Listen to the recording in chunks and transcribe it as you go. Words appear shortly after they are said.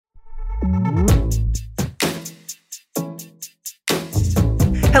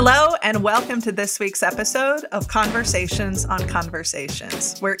Hello, and welcome to this week's episode of Conversations on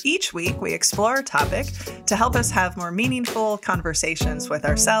Conversations, where each week we explore a topic to help us have more meaningful conversations with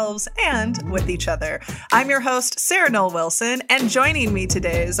ourselves and with each other. I'm your host, Sarah Noll Wilson, and joining me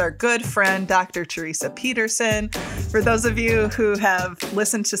today is our good friend, Dr. Teresa Peterson. For those of you who have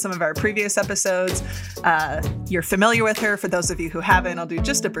listened to some of our previous episodes, you're familiar with her. For those of you who haven't, I'll do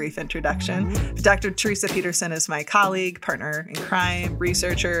just a brief introduction. Dr. Teresa Peterson is my colleague, partner in crime,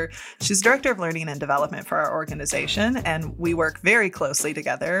 researcher. She's Director of Learning and Development for our organization, and we work very closely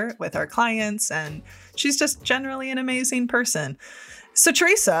together with our clients, and she's just generally an amazing person. So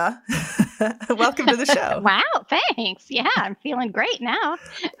Teresa, welcome to the show. Wow, thanks. Yeah, I'm feeling great now.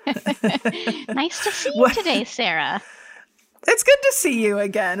 Nice to see you today, Sarah. It's good to see you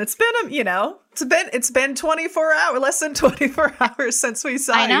again. It's been, it's been 24 hours, less than 24 hours since we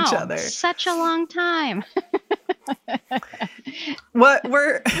saw each other. Such a long time. What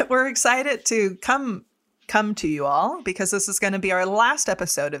we're excited to come to you all because this is going to be our last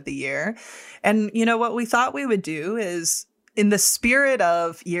episode of the year. And what we thought we would do is, in the spirit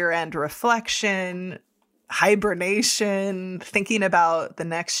of year-end reflection, hibernation, thinking about the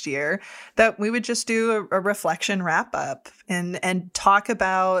next year, that we would just do a reflection wrap-up and talk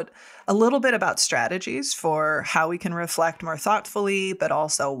about a little bit about strategies for how we can reflect more thoughtfully, but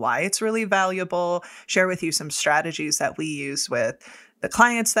also why it's really valuable, share with you some strategies that we use with the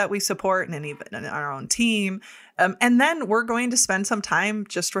clients that we support and even in our own team. And then we're going to spend some time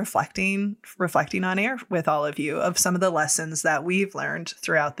just reflecting on air with all of you of some of the lessons that we've learned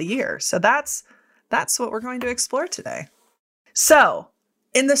throughout the year. So that's what we're going to explore today. So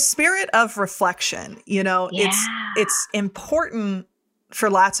in the spirit of reflection, it's important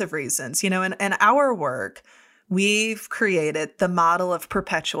for lots of reasons. In our work, we've created the model of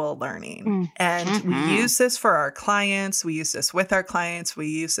perpetual learning. And we use this for our clients. We use this with our clients. We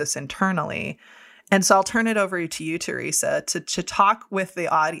use this internally. And so I'll turn it over to you, Teresa, to talk with the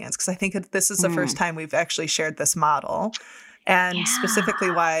audience, because I think this is the first time we've actually shared this model, and specifically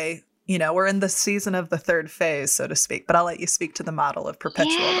why we're in the season of the third phase, so to speak, but I'll let you speak to the model of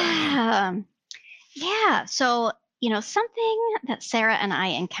perpetual learning. Yeah. So, something that Sarah and I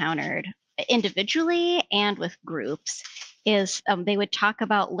encountered individually and with groups is they would talk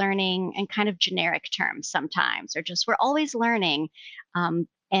about learning in kind of generic terms sometimes, or just we're always learning.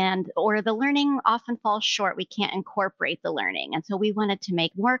 Or the learning often falls short. We can't incorporate the learning. And so we wanted to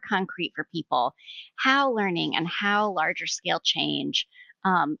make more concrete for people how learning and how larger scale change.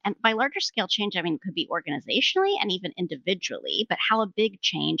 And by larger scale change, I mean, it could be organizationally and even individually, but how a big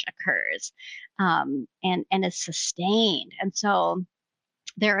change occurs and is sustained. And so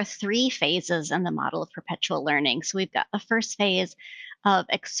there are three phases in the model of perpetual learning. So we've got the first phase of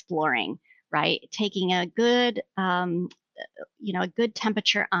exploring, right? Taking a good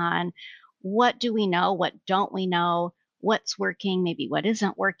temperature on what do we know, what don't we know, what's working, maybe what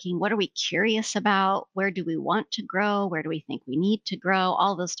isn't working, what are we curious about, where do we want to grow, where do we think we need to grow,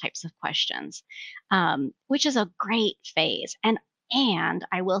 all those types of questions, which is a great phase. And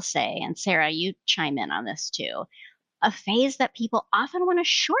I will say, and Sarah, you chime in on this too, a phase that people often want a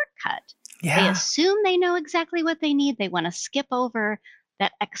shortcut. Yeah. They assume they know exactly what they need. They want to skip over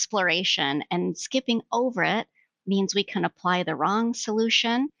that exploration, and skipping over it means we can apply the wrong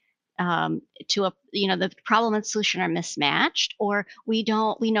solution to the problem and solution are mismatched, or we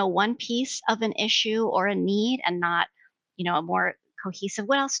know one piece of an issue or a need and not, a more cohesive.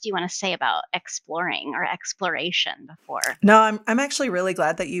 What else do you want to say about exploring or exploration before? No, I'm actually really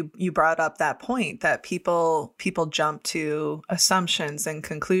glad that you brought up that point, that people jump to assumptions and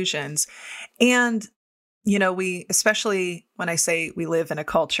conclusions. And we, especially when I say we live in a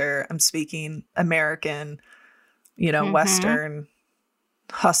culture, I'm speaking American, Western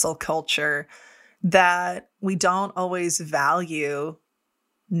hustle culture, that we don't always value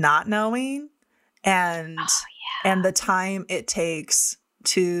not knowing and the time it takes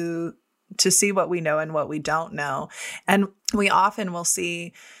to see what we know and what we don't know. And we often will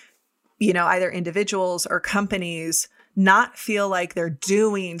see, either individuals or companies not feel like they're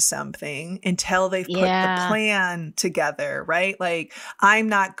doing something until they've put the plan together, right? Like, I'm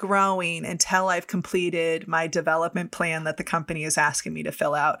not growing until I've completed my development plan that the company is asking me to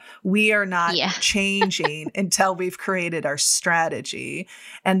fill out. We are not changing until we've created our strategy.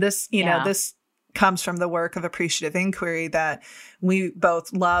 And this, this comes from the work of appreciative inquiry that we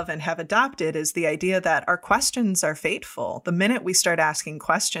both love and have adopted, is the idea that our questions are fateful. The minute we start asking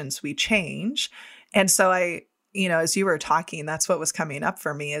questions, we change. And so as you were talking, that's what was coming up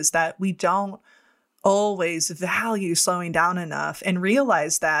for me, is that we don't always value slowing down enough and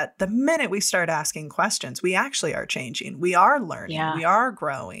realize that the minute we start asking questions, we actually are changing. We are learning. Yeah. We are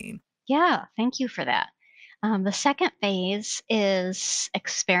growing. Yeah. Thank you for that. The second phase is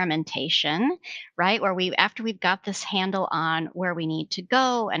experimentation, right? Where after we've got this handle on where we need to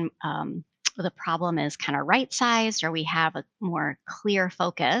go and the problem is kind of right sized or we have a more clear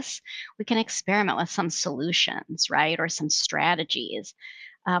focus, we can experiment with some solutions, right? Or some strategies.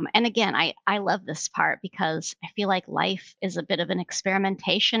 And again, I love this part because I feel like life is a bit of an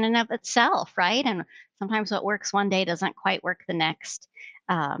experimentation in of itself, right? And sometimes what works one day doesn't quite work the next.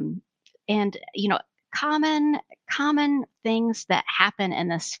 Um, and common common things that happen in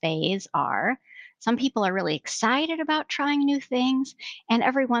this phase are some people are really excited about trying new things, and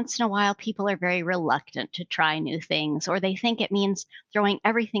every once in a while people are very reluctant to try new things, or they think it means throwing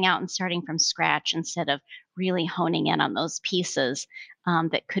everything out and starting from scratch instead of really honing in on those pieces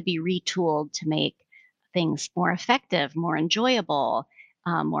that could be retooled to make things more effective, more enjoyable,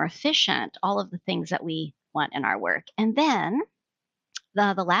 more efficient, all of the things that we want in our work. And then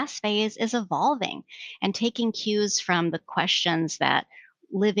the last phase is evolving and taking cues from the questions that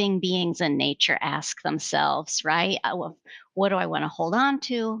living beings in nature ask themselves, right? What do I want to hold on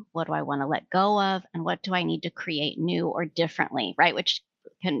to? What do I want to let go of? And what do I need to create new or differently, right? Which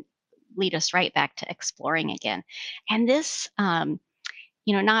can lead us right back to exploring again. And this,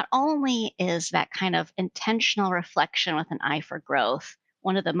 not only is that kind of intentional reflection with an eye for growth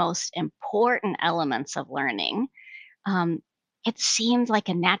one of the most important elements of learning, um, it seemed like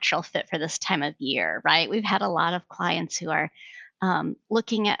a natural fit for this time of year, right? We've had a lot of clients who are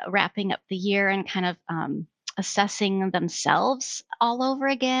looking at wrapping up the year and kind of assessing themselves all over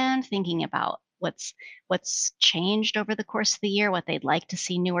again, thinking about what's changed over the course of the year, what they'd like to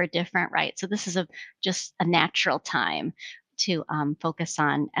see new or different, right? So this is just a natural time to focus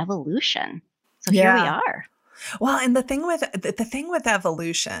on evolution. So here we Yeah. are. Well, and the thing with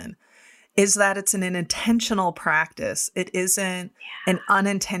evolution is that it's an intentional practice. It isn't an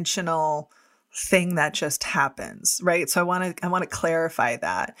unintentional thing that just happens, right? So I want to clarify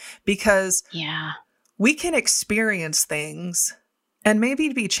that because Yeah. we can experience things and maybe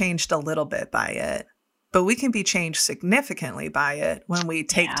be changed a little bit by it, but we can be changed significantly by it when we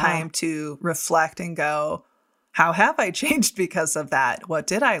take Yeah. time to reflect and go, how have I changed because of that? What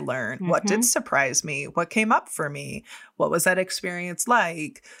did I learn? What did Hmm. surprise me? What came up for me? What was that experience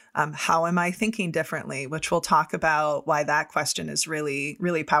like? How am I thinking differently? Which we'll talk about why that question is really,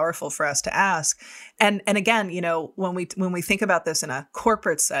 really powerful for us to ask. And again, when we think about this in a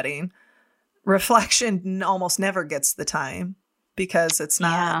corporate setting, reflection almost never gets the time because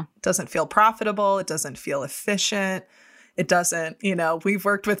Yeah. doesn't feel profitable. It doesn't feel efficient. It doesn't, we've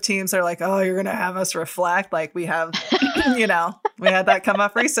worked with teams that are like, oh, you're going to have us reflect. Like we have, we had that come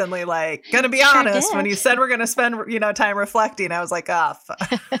up recently, like, going to be Sure honest, when did. you said we're going to spend, time reflecting, I was like, oh,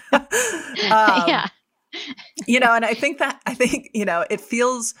 um, Yeah. and I think,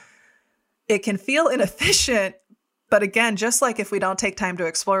 it can feel inefficient. But again, just like if we don't take time to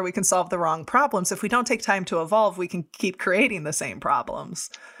explore, we can solve the wrong problems. If we don't take time to evolve, we can keep creating the same problems,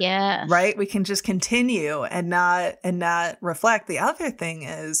 Yes. right? We can just continue and not reflect. The other thing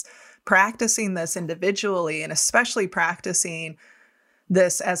is practicing this individually and especially practicing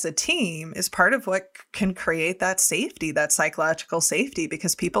this as a team is part of what can create that safety, that psychological safety,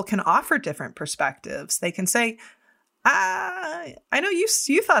 because people can offer different perspectives. They can say, I know you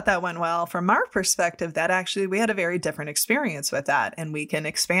thought that went well. From our perspective, that actually we had a very different experience with that, and we can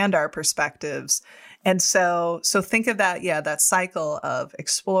expand our perspectives. And so think of that, yeah, that cycle of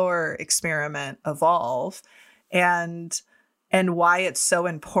explore, experiment, evolve, and why it's so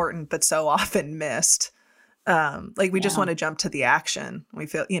important but so often missed. Like we just Yeah. want to jump to the action. We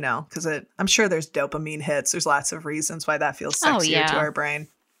feel, because I'm sure there's dopamine hits. There's lots of reasons why that feels Oh, sexier to yeah. our brain.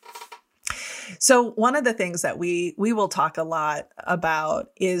 So one of the things that we will talk a lot about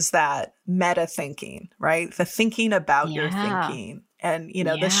is that meta thinking, right? The thinking about your Yeah. thinking. And,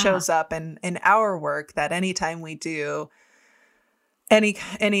 this Yeah. shows up in our work that anytime we do any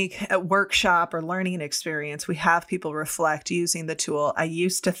workshop or learning experience, we have people reflect using the tool. I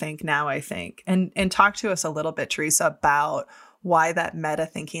used to think, now I think. And talk to us a little bit, Teresa, about why that meta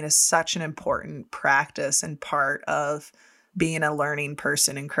thinking is such an important practice and part of being a learning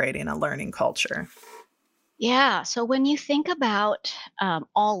person and creating a learning culture. Yeah. So when you think about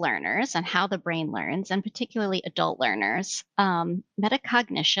all learners and how the brain learns, and particularly adult learners,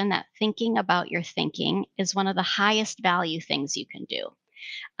 metacognition, that thinking about your thinking, is one of the highest value things you can do.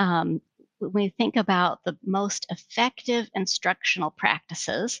 When you think about the most effective instructional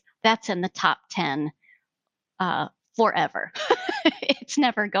practices, that's in the top 10 forever. It's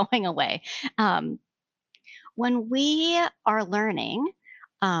never going away. Um, When we are learning,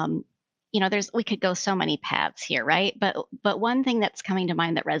 um, we could go so many paths here, right? But one thing that's coming to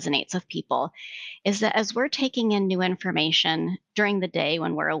mind that resonates with people is that as we're taking in new information during the day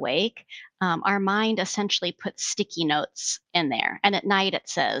when we're awake, our mind essentially puts sticky notes in there. And at night it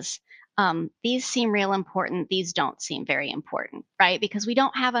says, these seem real important, these don't seem very important, right? Because we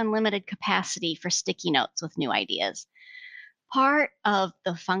don't have unlimited capacity for sticky notes with new ideas. Part of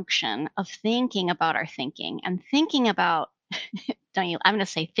the function of thinking about our thinking and thinking about, don't you, I'm going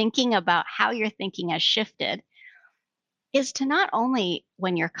to say thinking about how your thinking has shifted is to not only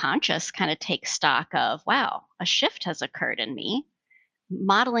when you're conscious kind of take stock of, wow, a shift has occurred in me,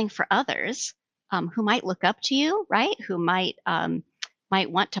 modeling for others who might look up to you, right? Who might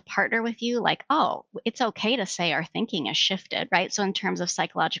want to partner with you, like, oh, it's okay to say our thinking has shifted, right? So in terms of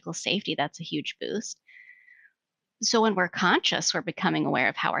psychological safety, that's a huge boost. So when we're conscious, we're becoming aware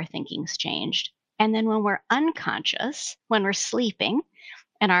of how our thinking's changed. And then when we're unconscious, when we're sleeping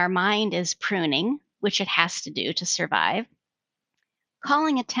and our mind is pruning, which it has to do to survive,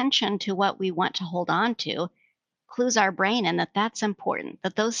 calling attention to what we want to hold on to clues our brain in that that's important,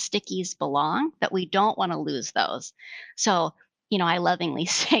 that those stickies belong, that we don't want to lose those. So, I lovingly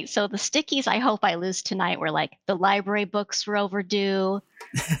say, so the stickies I hope I lose tonight were like the library books were overdue,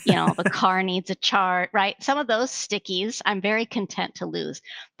 the car needs a chart, right? Some of those stickies I'm very content to lose,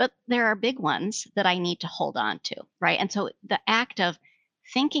 but there are big ones that I need to hold on to, right? And so the act of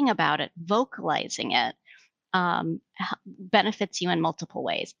thinking about it, vocalizing it, benefits you in multiple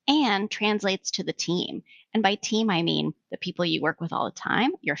ways and translates to the team. And by team, I mean the people you work with all the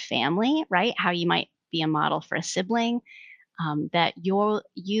time, your family, right? How you might be a model for a sibling, that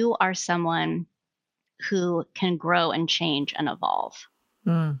you are someone who can grow and change and evolve.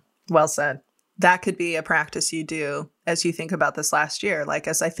 Well said. That could be a practice you do as you think about this last year. Like,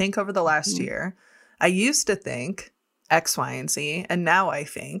 as I think over the last year, I used to think X, Y, and Z, and now I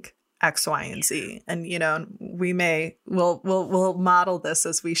think X, Y, and Z. And, we'll model this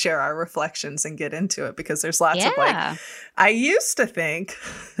as we share our reflections and get into it, because there's lots of I used to think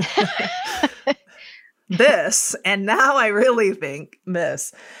this, and now I really think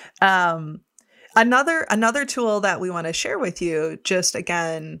this. Another tool that we want to share with you, just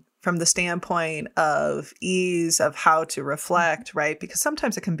again, from the standpoint of ease of how to reflect, right? Because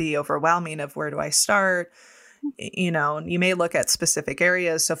sometimes it can be overwhelming of where do I start? You may look at specific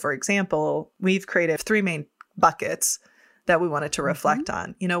areas. So for example, we've created 3 main buckets that we wanted to reflect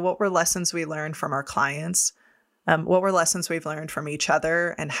on. What were lessons we learned from our clients? What were lessons we've learned from each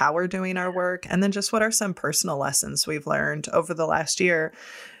other and how we're doing our work? And then just what are some personal lessons we've learned over the last year?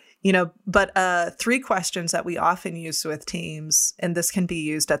 But 3 questions that we often use with teams, and this can be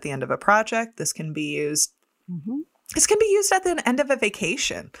used at the end of a project. This can be used, this can be used at the end of a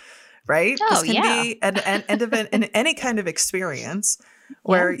vacation, right? This can be at the end of in any kind of experience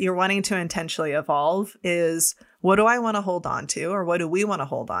where you're wanting to intentionally evolve is, what do I want to hold on to? Or what do we want to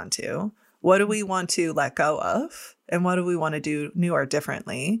hold on to? What do we want to let go of? And what do we want to do new or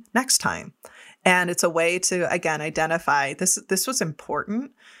differently next time? And it's a way to, again, identify this was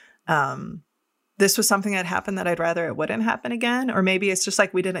important. This was something that happened that I'd rather it wouldn't happen again. Or maybe it's just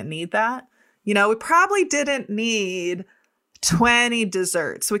like, we didn't need that. We probably didn't need 20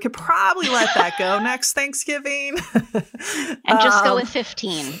 desserts. We could probably let that go next Thanksgiving. And just go with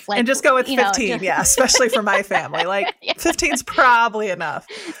 15. And just go with 15. Yeah. Especially for my family, 15 is probably enough.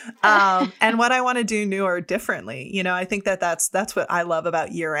 And what I want to do new or differently, I think that's what I love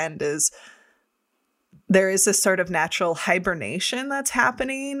about year end is there is this sort of natural hibernation that's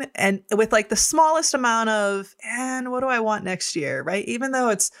happening, and with the smallest amount of, and what do I want next year? Right. Even though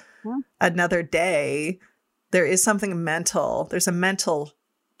it's another day, there is something mental. There's a mental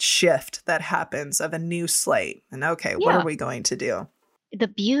shift that happens of a new slate. And okay, what are we going to do? The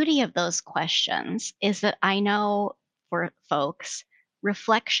beauty of those questions is that I know for folks,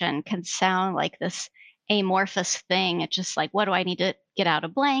 reflection can sound like this amorphous thing. It's just like, what do I need to get out a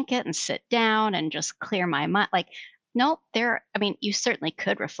blanket and sit down and just clear my mind? Nope, you certainly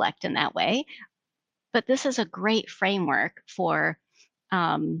could reflect in that way, but this is a great framework for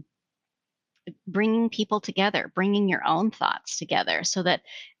bringing people together, bringing your own thoughts together so that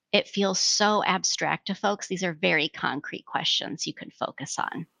it feels so abstract to folks. These are very concrete questions you can focus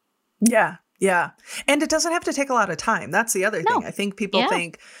on. Yeah. Yeah. And it doesn't have to take a lot of time. That's the other thing. I think people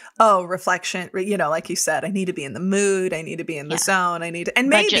think, oh, reflection, like you said, I need to be in the mood. I need to be in the zone. I need to,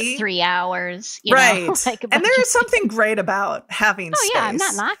 and budget maybe 3 hours. Right. And there is something great about having space. Yeah. I'm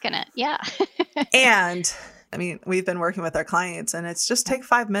not knocking it. Yeah. And we've been working with our clients, and it's just take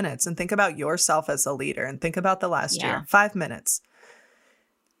 5 minutes and think about yourself as a leader and think about the last year. 5 minutes.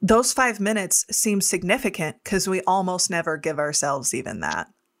 those 5 minutes seem significant because we almost never give ourselves even that.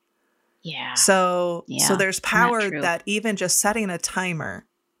 Yeah. So Yeah. there's Isn't that power true? that even just setting a timer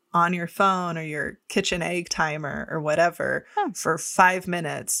on your phone or your kitchen egg timer or whatever Oh, for 5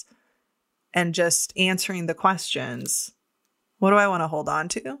 minutes and just answering the questions. What do I want to hold on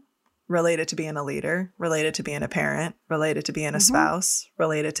to? Related to being a leader, related to being a parent, related to being a mhm. spouse,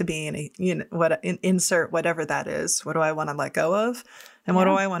 related to being a, insert whatever that is. What do I want to let go of? And what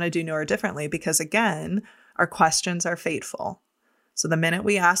do Yeah. I want to do new or differently? Because again, our questions are fateful. So the minute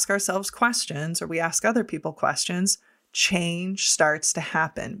we ask ourselves questions or we ask other people questions, change starts to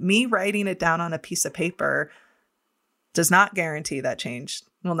happen. Me writing it down on a piece of paper does not guarantee that change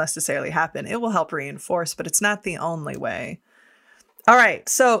will necessarily happen. It will help reinforce, but it's not the only way. All right.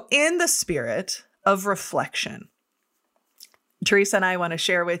 So in the spirit of reflection, Teresa and I want to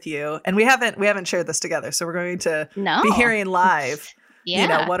share with you, and we haven't shared this together. So we're going to No. be hearing live.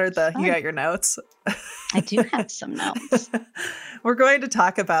 Yeah. What are It's you fun. got your notes? I do have some notes. We're going to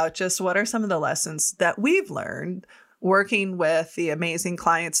talk about just what are some of the lessons that we've learned working with the amazing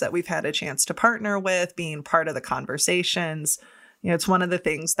clients that we've had a chance to partner with, being part of the conversations. It's one of the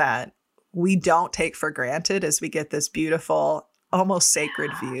things that we don't take for granted as we get this beautiful, almost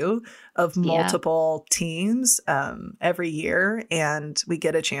sacred view of Yeah. multiple teams every year, and we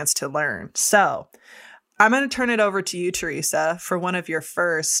get a chance to learn. So I'm going to turn it over to you, Teresa, for one of your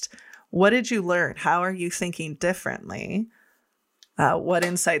first. What did you learn? How are you thinking differently? What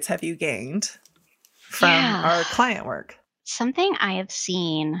insights have you gained from Yeah. our client work? Something I have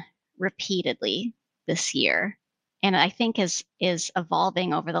seen repeatedly this year, and I think is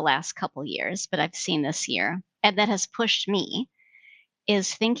evolving over the last couple years, but I've seen this year, and that has pushed me,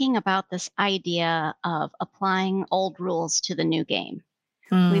 is thinking about this idea of applying old rules to the new game.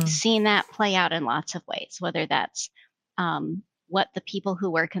 We've Mm, seen that play out in lots of ways, whether that's what the people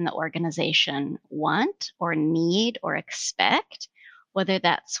who work in the organization want or need or expect, whether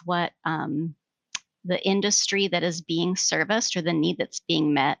that's what the industry that is being serviced or the need that's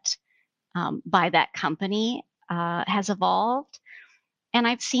being met by that company has evolved. And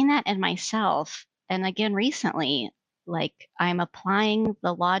I've seen that in myself. And again, recently, like I'm applying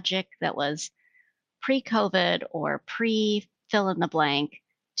the logic that was pre COVID or pre fill in the blank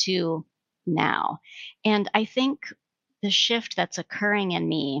to now. And I think the shift that's occurring in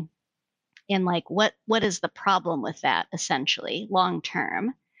me in like what is the problem with that essentially long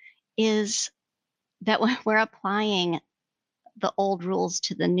term is that when we're applying the old rules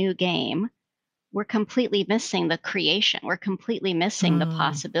to the new game, we're completely missing the creation. We're completely missing the mm,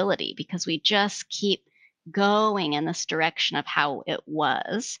 possibility because we just keep going in this direction of how it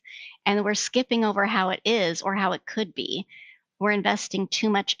was. And we're skipping over how it is or how it could be. We're investing too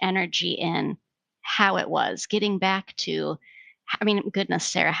much energy in how it was, getting back to, I mean, goodness,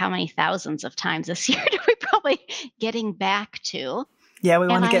 Sarah, how many thousands of times this year do we probably getting back to? yeah, we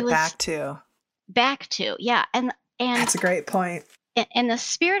And want to I get was back to. back to, yeah. And That's a great point. in the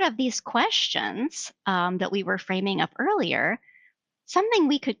spirit of these questions that we were framing up earlier, something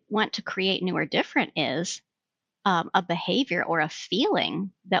we could want to create new or different is a behavior or a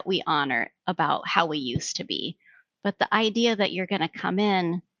feeling that we honor about how we used to be. But the idea that you're going to come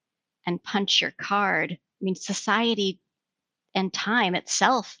in and punch your card, I mean, society and time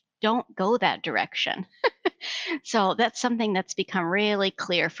itself don't go that direction. So that's something that's become really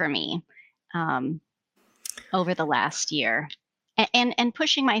clear for me um, over the last year. And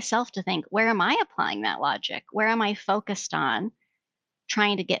pushing myself to think, where am I applying that logic? Where am I focused on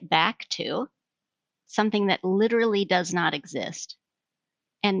trying to get back to something that literally does not exist?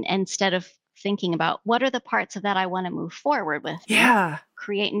 And instead of thinking about what are the parts of that I want to move forward with me, Yeah.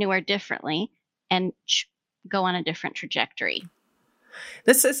 create new or differently, and go on a different trajectory.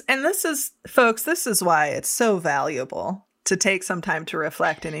 Folks, this is why it's so valuable to take some time to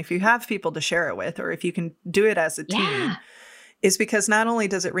reflect. And if you have people to share it with, or if you can do it as a Yeah. team, is because not only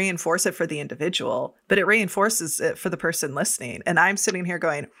does it reinforce it for the individual, but it reinforces it for the person listening. And I'm sitting here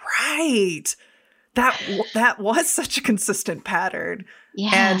going, right, that was such a consistent pattern.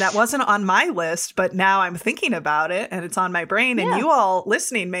 And that Yes. wasn't on my list, but now I'm thinking about it and it's on my brain. And Yeah. you all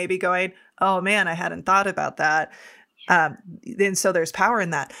listening may be going, oh man, I hadn't thought about that. And so there's power in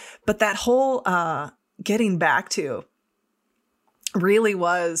that. But that whole getting back to really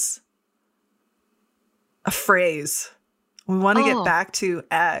was a phrase. We want to get Oh, back to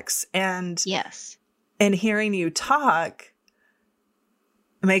X. And yes. hearing you talk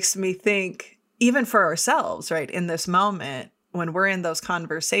makes me think, even for ourselves, right, in this moment, when we're in those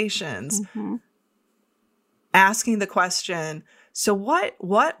conversations, Hmm. asking the question, so what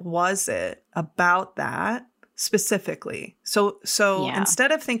was it about that specifically. So Yeah.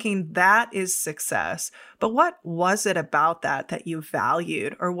 instead of thinking that is success, but what was it about that you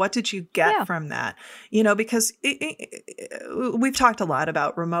valued, or what did you get Yeah. from that? Because we've talked a lot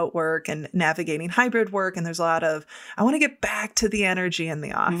about remote work and navigating hybrid work, and there's a lot of, I want to get back to the energy in the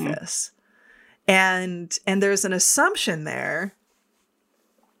Mhm. office. And there's an assumption there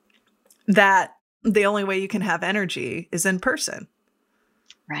that the only way you can have energy is in person.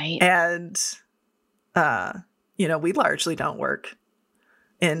 Right. And we largely don't work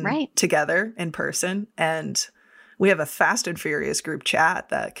Right. together in person, and we have a fast and furious group chat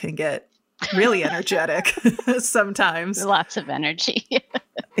that can get really energetic sometimes. Lots of energy.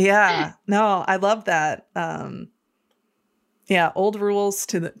 Yeah, no, I love that. Yeah, old rules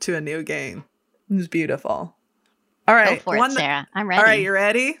to a new game. It's beautiful. All Go right, for it, Sarah. I'm all right, ready. you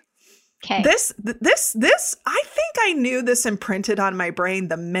ready? Okay. This, I think I knew this imprinted on my brain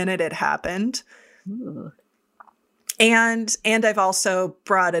the minute it happened. Ooh. And I've also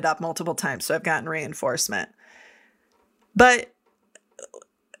brought it up multiple times, so I've gotten reinforcement. But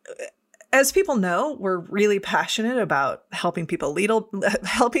as people know, we're really passionate about helping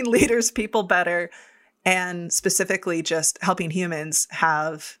helping leaders people better, and specifically just helping humans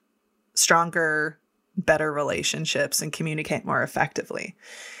have stronger, better relationships and communicate more effectively.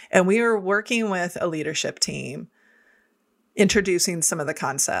 And we were working with a leadership team, introducing some of the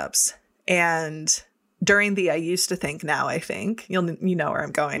concepts. And during the I used to think, now I think, you know where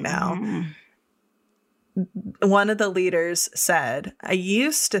I'm going now. Mm. One of the leaders said, I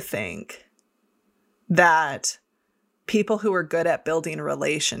used to think that people who were good at building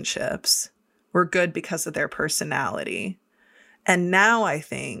relationships were good because of their personality. And now I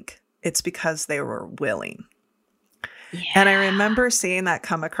think it's because they were willing. Yeah. And I remember seeing that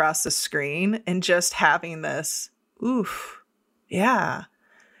come across the screen and just having this, oof, yeah.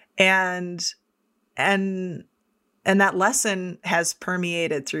 And that lesson has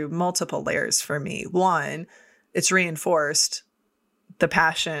permeated through multiple layers for me. One, it's reinforced the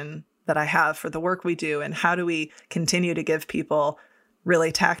passion that I have for the work we do, and how do we continue to give people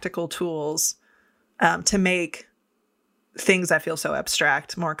really tactical tools to make things that feel so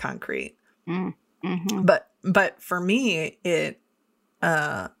abstract more concrete. Mm-hmm. But for me,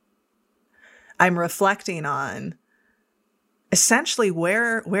 I'm reflecting on essentially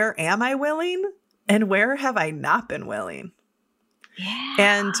where am I willing? And where have I not been willing? Yeah.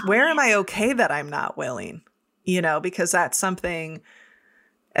 And where am I okay that I'm not willing? Because that's something,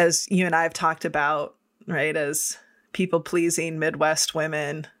 as you and I have talked about, right, as people-pleasing Midwest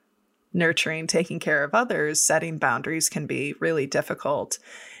women, nurturing, taking care of others, setting boundaries can be really difficult.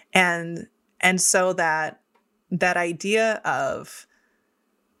 And so that idea of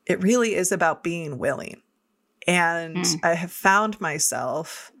it really is about being willing. And I have found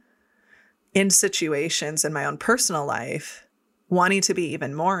myself in situations in my own personal life wanting to be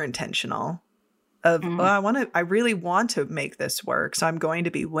even more intentional of, I really want to make this work. So I'm going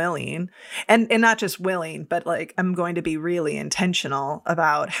to be willing, and not just willing, but like, I'm going to be really intentional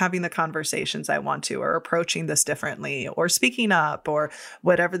about having the conversations I want to, or approaching this differently, or speaking up, or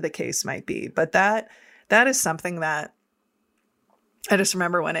whatever the case might be. But that is something that I just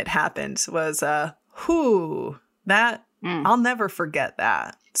remember when it happened was, I'll never forget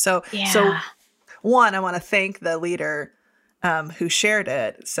that. So one, I want to thank the leader who shared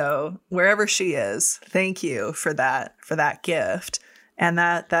it. So wherever she is, thank you for that gift. And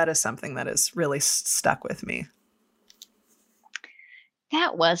that is something that has really stuck with me.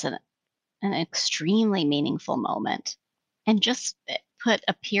 That was an extremely meaningful moment, and just put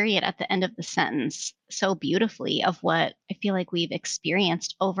a period at the end of the sentence so beautifully of what I feel like we've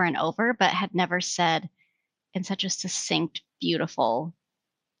experienced over and over, but had never said in such a succinct, beautiful,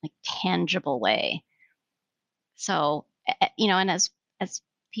 like tangible way. So, and as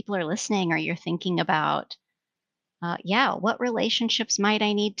people are listening, or you're thinking about, what relationships might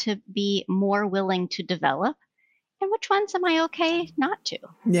I need to be more willing to develop, and which ones am I okay not to?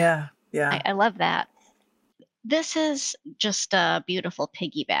 Yeah. Yeah. I love that. This is just a beautiful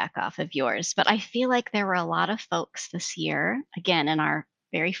piggyback off of yours, but I feel like there were a lot of folks this year, again, in our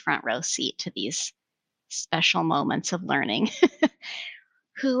very front row seat to these special moments of learning,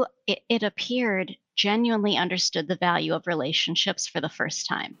 who it appeared genuinely understood the value of relationships for the first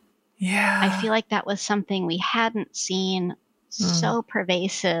time. Yeah. I feel like that was something we hadn't seen so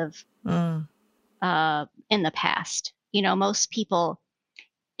pervasive in the past. Most people,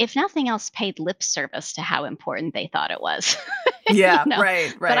 if nothing else, paid lip service to how important they thought it was. Yeah,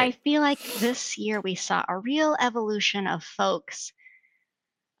 right. But I feel like this year we saw a real evolution of folks,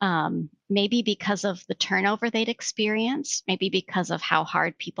 maybe because of the turnover they'd experienced, maybe because of how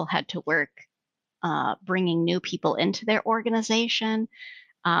hard people had to work bringing new people into their organization.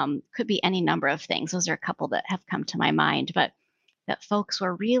 Could be any number of things. Those are a couple that have come to my mind, but that folks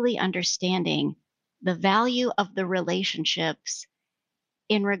were really understanding the value of the relationships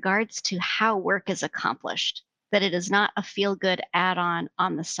in regards to how work is accomplished, that it is not a feel good add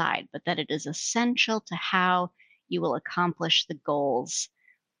on the side, but that it is essential to how you will accomplish the goals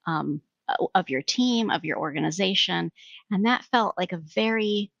um, of your team, of your organization. And that felt like a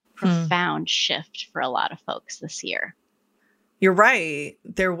very Hmm. profound shift for a lot of folks this year. You're right.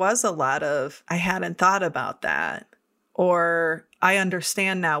 There was a lot of, I hadn't thought about that. Or I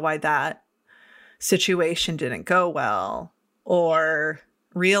understand now why that situation didn't go well. Or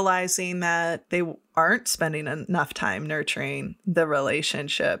realizing that they aren't spending enough time nurturing the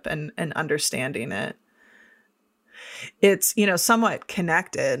relationship and understanding it. It's, somewhat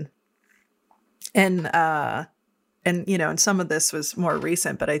connected. And some of this was more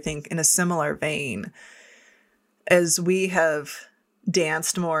recent, but I think in a similar vein, as we have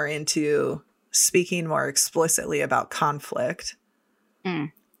danced more into speaking more explicitly about conflict,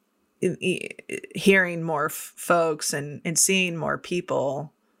 Mm. hearing more folks and seeing more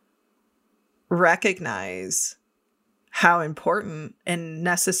people recognize how important and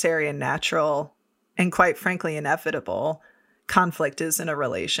necessary and natural and quite frankly inevitable conflict is in a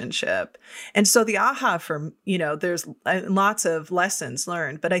relationship. And so the aha for, there's lots of lessons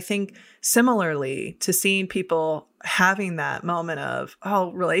learned, but I think similarly to seeing people having that moment of,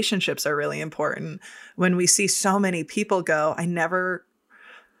 oh, relationships are really important. When we see so many people go,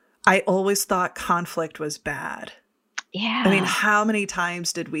 I always thought conflict was bad. Yeah. I mean, how many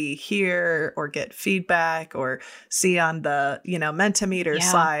times did we hear or get feedback or see on the, Mentimeter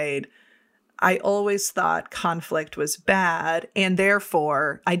slide, I always thought conflict was bad and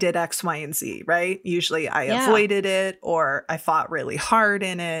therefore I did X, Y, and Z, right? Usually I avoided it or I fought really hard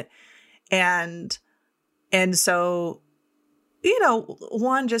in it. And so,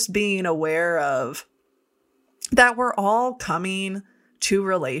 one, just being aware of that we're all coming to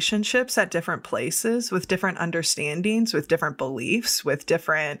relationships at different places with different understandings, with different beliefs, with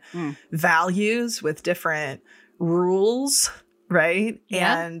different values, with different rules, right?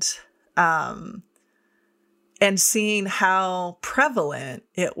 Yeah. And seeing how prevalent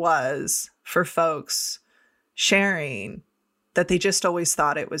it was for folks sharing that they just always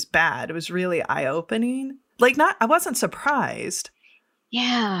thought it was bad. It was really eye-opening. I wasn't surprised.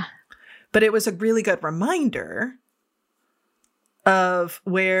 Yeah. But it was a really good reminder of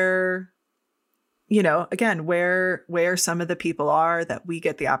where, again, where some of the people are that we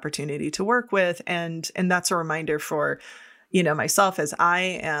get the opportunity to work with. And that's a reminder for, myself as I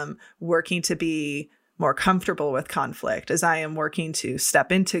am working to be more comfortable with conflict, as I am working to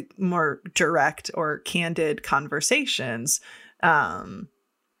step into more direct or candid conversations,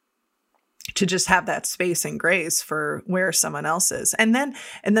 to just have that space and grace for where someone else is. And then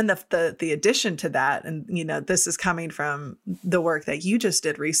the addition to that, and, this is coming from the work that you just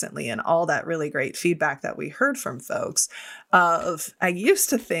did recently and all that really great feedback that we heard from folks of, I used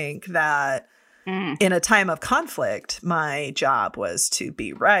to think that in a time of conflict, my job was to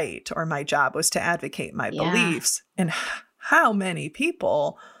be right, or my job was to advocate my beliefs. And how many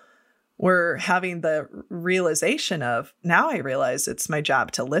people were having the realization of, now I realize it's my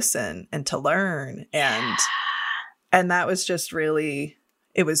job to listen and to learn. And that was just really,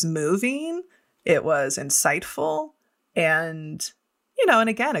 it was moving. It was insightful. And, and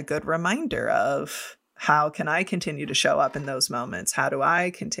again, a good reminder of, how can I continue to show up in those moments? How do I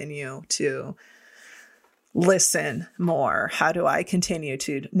continue to listen more? How do I continue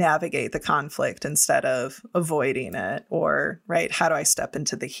to navigate the conflict instead of avoiding it? Or, right, how do I step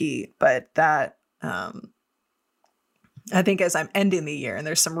into the heat? But that, I think as I'm ending the year, and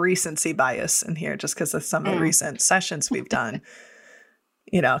there's some recency bias in here just because of some of the recent sessions we've done,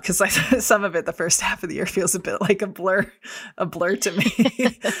 because some of it, the first half of the year feels a bit like a blur to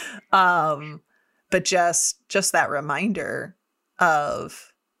me. But just that reminder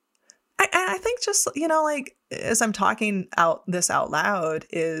of, I think just, as I'm talking out loud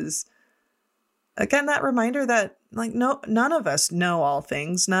is, again, that reminder that none of us know all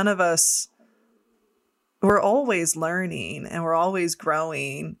things. None of us, we're always learning and we're always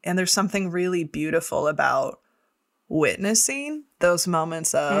growing. And there's something really beautiful about witnessing those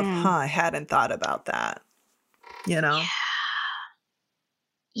moments of, I hadn't thought about that, Yeah.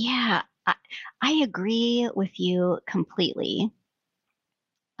 I agree with you completely.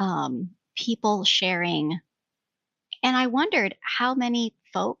 People sharing. And I wondered how many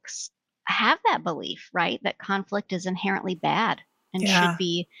folks have that belief, right? That conflict is inherently bad and should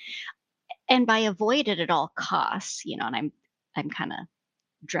be, and by avoid it at all costs, and I'm kind of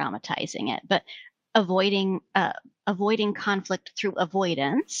dramatizing it, but avoiding avoiding conflict through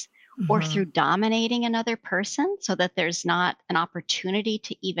avoidance or Hmm. through dominating another person so that there's not an opportunity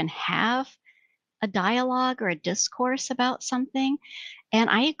to even have a dialogue or a discourse about something. And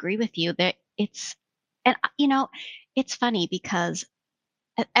I agree with you that and it's funny because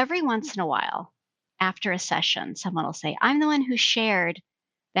every once in a while after a session, someone will say, I'm the one who shared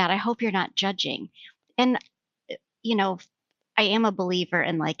that. I hope you're not judging. And, you know, I am a believer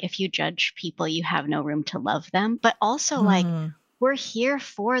in like, if you judge people, you have no room to love them. But also, like, Hmm. we're here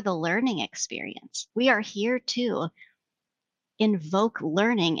for the learning experience. We are here to invoke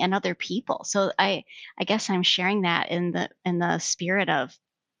learning in other people. So I guess I'm sharing that in the spirit of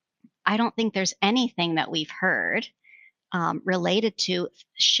I don't think there's anything that we've heard related to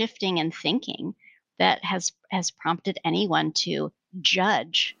shifting and thinking that has prompted anyone to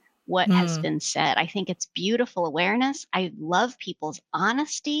judge what has Hmm. been said. I think it's beautiful awareness. I love people's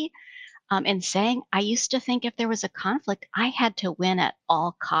honesty in saying, I used to think if there was a conflict, I had to win at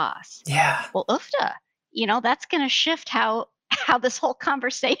all costs. Yeah. Well, ufta, that's going to shift how this whole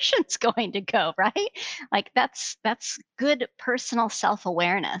conversation's going to go, right? Like that's good personal self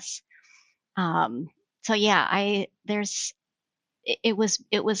awareness. Um, so yeah, I there's it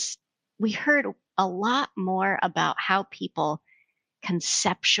was we heard a lot more about how people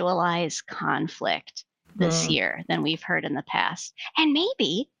conceptualize conflict this Hmm. year than we've heard in the past. And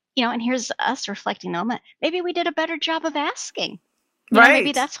maybe, and here's us reflecting on that. Maybe we did a better job of asking. Maybe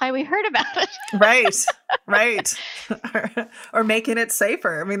Right. that's why we heard about it. Right. Right. Or making it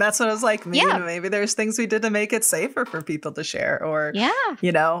safer. I mean, that's what I was like. Yeah. Maybe there's things we did to make it safer for people to share, or,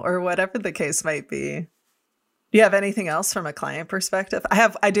 Yeah. or whatever the case might be. Do you have anything else from a client perspective?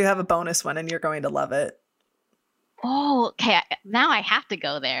 I do have a bonus one, and you're going to love it. Oh, okay. Now I have to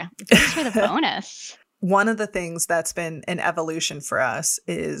go there. Let's hear the bonus. One of the things that's been an evolution for us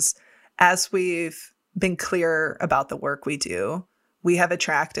is as we've been clear about the work we do, we have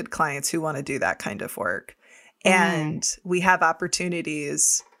attracted clients who want to do that kind of work. Mm, And we have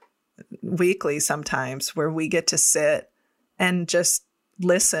opportunities weekly sometimes where we get to sit and just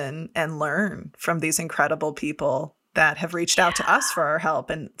listen and learn from these incredible people that have reached out to us for our help.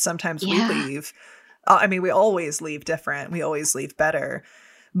 And sometimes we yeah. leave. I mean, we always leave different. We always leave better.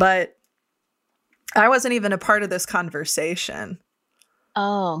 But I wasn't even a part of this conversation.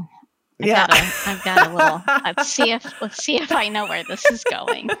 Oh, Yeah. I've got a little, let's see if I know where this is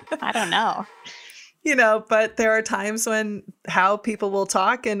going. I don't know. But there are times when how people will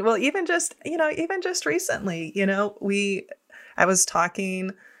talk, and well, even just recently, I was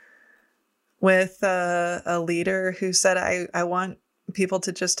talking with a leader who said, I want people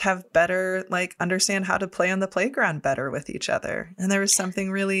to just have better, like, understand how to play on the playground better with each other. And there was something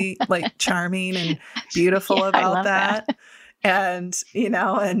really like charming and beautiful Yeah, I about love that. that. And,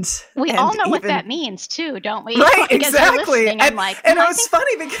 We all and know what even that means too, don't we? right, Like as you're exactly. listening, I'm like, And it I was think,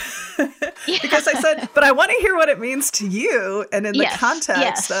 funny because because I yeah. said, but I want to hear what it means to you and in the Yes,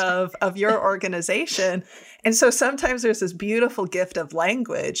 context yes. of your organization. And so sometimes there's this beautiful gift of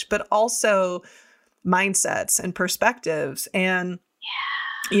language, but also mindsets and perspectives. And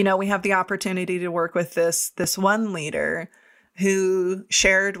we have the opportunity to work with this one leader who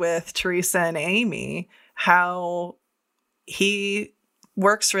shared with Teresa and Amy how he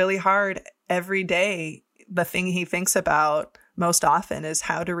works really hard every day. The thing he thinks about most often is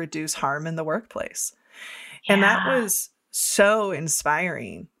how to reduce harm in the workplace. And that Yeah. was so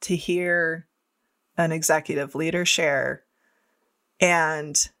inspiring to hear an executive leader share,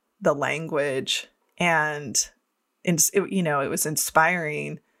 and the language, and it was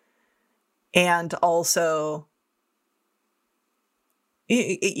inspiring. And also,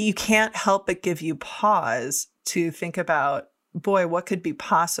 you can't help but give you pause to think about, boy, what could be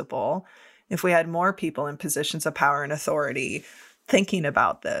possible if we had more people in positions of power and authority thinking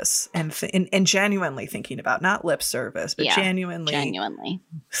about this, and genuinely thinking about, not lip service, but Yeah. genuinely Genuinely.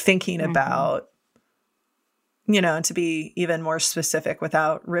 thinking Hmm. about, and to be even more specific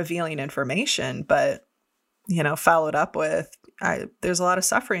without revealing information, but, followed up with, there's a lot of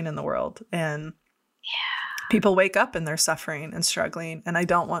suffering in the world, and people wake up and they're suffering and struggling, and I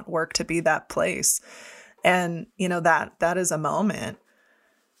don't want work to be that place. And, that is a moment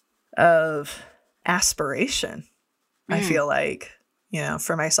of aspiration. I Mm, feel like,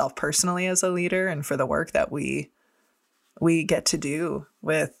 for myself personally as a leader, and for the work that we get to do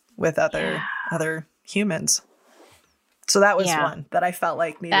with yeah. other humans. So that was Yeah. one that I felt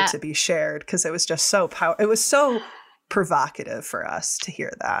like needed That to be shared, because it was just so it was so provocative for us to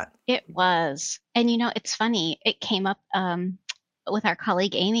hear that. it was. And it's funny. It came up with our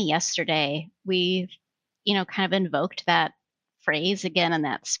colleague Amy yesterday. We, kind of invoked that phrase again in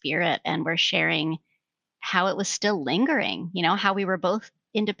that spirit, and we're sharing how it was still lingering, how we were both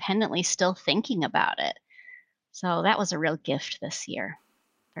independently still thinking about it. So that was a real gift this year,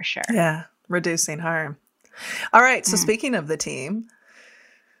 for sure. Yeah, reducing harm. All right, so speaking of the team,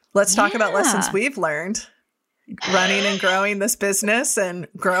 let's talk about lessons we've learned running and growing this business and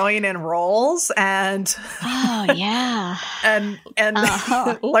growing in roles and and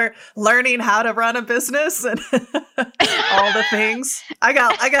learning how to run a business and all the things. I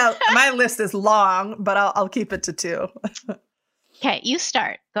got my list is long, but I'll keep it to 2. Okay, you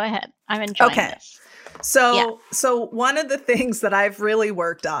start. Go ahead. I'm enjoying this. So one of the things that I've really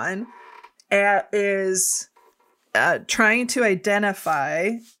worked on is trying to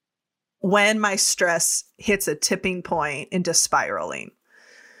identify when my stress hits a tipping point into spiraling.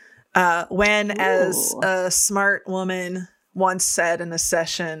 As a smart woman once said in a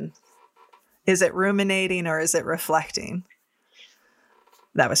session, is it ruminating or is it reflecting?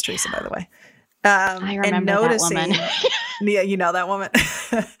 That was Teresa, by the way. I remember that woman. Yeah, you know that woman.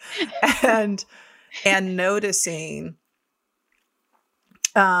 and noticing,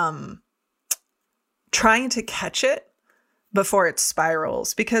 trying to catch it before it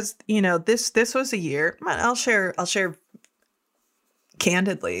spirals, because this was a year. I'll share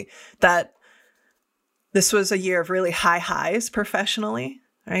candidly that this was a year of really high highs professionally,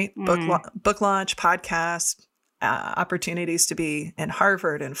 right? Book launch, podcast, opportunities to be in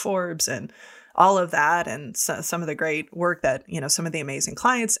Harvard and Forbes and all of that, and some of the great work that some of the amazing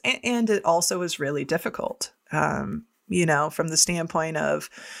clients, and it also was really difficult, from the standpoint of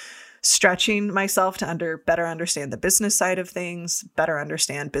stretching myself to better understand the business side of things, better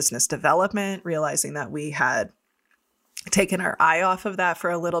understand business development, realizing that we had taken our eye off of that for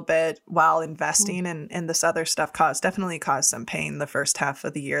a little bit while investing in this other stuff definitely caused some pain the first half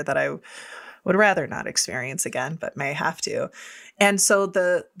of the year that I would rather not experience again, but may have to. And so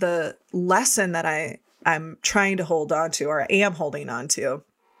the lesson that I'm trying to hold on to, or I am holding on to,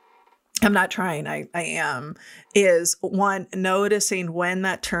 I'm not trying, I am, is one, noticing when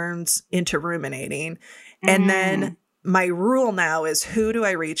that turns into ruminating. And then my rule now is, who do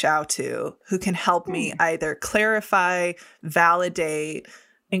I reach out to who can help me either clarify, validate,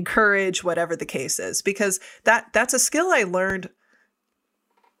 encourage, whatever the case is? Because that's a skill I learned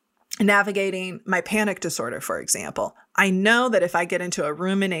navigating my panic disorder, for example. I know that if I get into a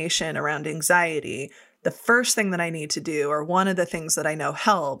rumination around anxiety, the first thing that I need to do, or one of the things that I know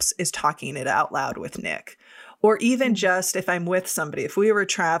helps, is talking it out loud with Nick. Or even just if I'm with somebody, if we were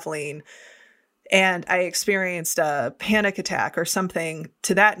traveling and I experienced a panic attack or something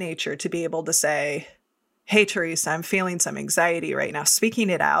to that nature, to be able to say, hey, Teresa, I'm feeling some anxiety right now.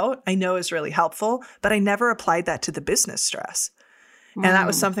 Speaking it out, I know is really helpful, but I never applied that to the business stress. And that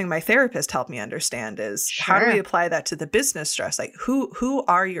was something my therapist helped me understand is, how do we apply that to the business stress? Like, who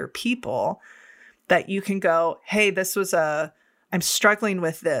are your people that you can go, hey, I'm struggling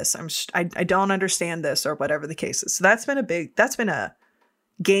with this. I don't understand this, or whatever the case is. So that's been a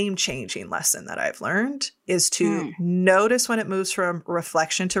game-changing lesson that I've learned, is to notice when it moves from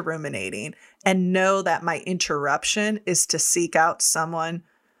reflection to ruminating, and know that my interruption is to seek out someone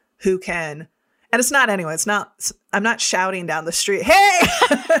who can, and it's not anyone, I'm not shouting down the street, hey,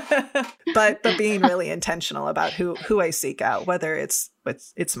 but being really intentional about who I seek out, whether it's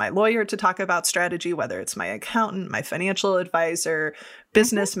my lawyer to talk about strategy, whether it's my accountant, my financial advisor,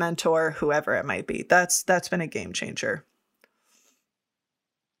 business mentor, whoever it might be. That's been a game changer.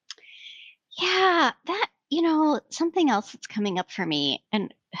 Yeah, that, something else that's coming up for me,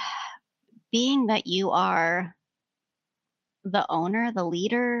 and being that you are the owner, the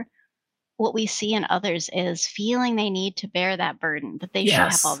leader, what we see in others is feeling they need to bear that burden, that they should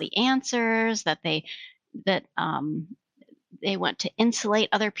have all the answers, that they want to insulate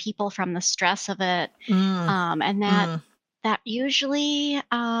other people from the stress of it. And that usually,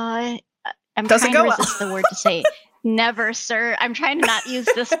 I'm trying to resist the word to say never, sir. I'm trying to not use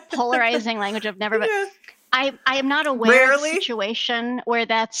this polarizing language of never, but I am not aware of a situation where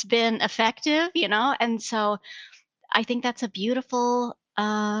that's been effective, and so I think that's a beautiful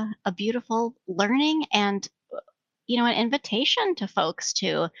learning, and an invitation to folks,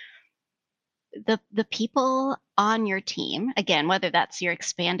 to the people on your team, again, whether that's your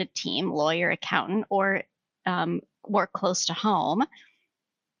expanded team, lawyer, accountant, or more close to home,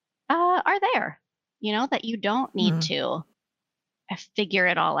 are there, that you don't need to figure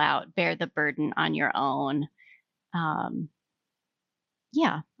it all out, bear the burden on your own. I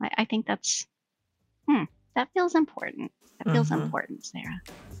think that's that feels important. That feels important, Sarah.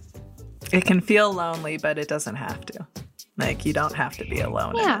 It can feel lonely, but it doesn't have to. Like, you don't have to be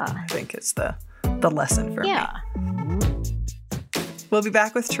alone. Yeah. I think it's the lesson for me. We'll be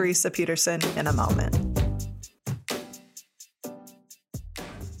back with Teresa Peterson in a moment.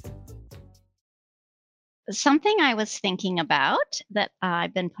 Something I was thinking about that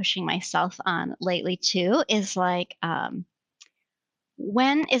I've been pushing myself on lately too is like,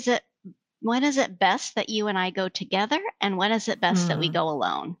 when is it best that you and I go together, and when is it best that we Mm, go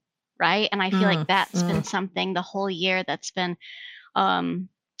alone, right? And I feel like mm, that's been mm. something the whole year that's been um,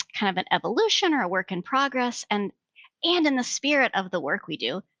 kind of an evolution or a work in progress, and in the spirit of the work we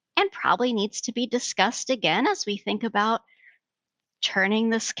do, and probably needs to be discussed again as we think about turning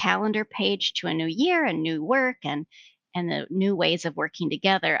this calendar page to a new year and new work and the new ways of working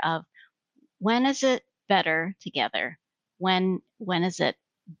together. Of when is it better together? When is it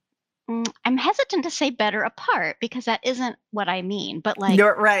I'm hesitant to say better apart because that isn't what I mean, but like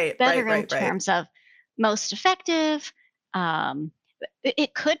You're right, better right, in right, right. terms of most effective. Um,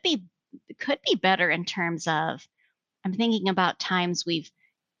 it could be better in terms of I'm thinking about times we've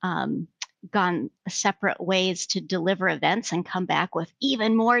um, gone separate ways to deliver events and come back with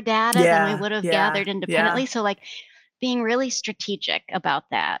even more data than we Yeah, would have yeah, gathered yeah. independently. So, like being really strategic about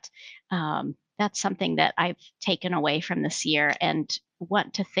that. That's something that I've taken away from this year and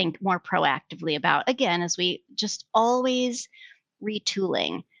want to think more proactively about again as we just always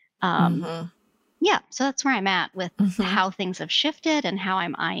retooling. Um, Mm-hmm, yeah, so that's where I'm at with mm-hmm, how things have shifted and how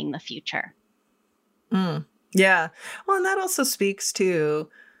I'm eyeing the future. mm. Yeah. Well, and that also speaks to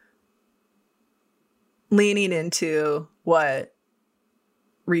leaning into what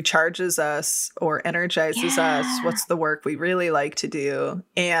recharges us or energizes us, Yeah. what's the work we really like to do.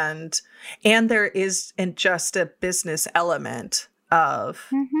 And there is and just a business element of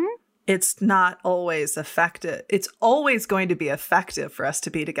Hmm. it's not always effective. It's always going to be effective for us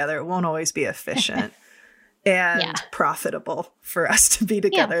to be together. It won't always be efficient Yeah. and profitable for us to be Yeah.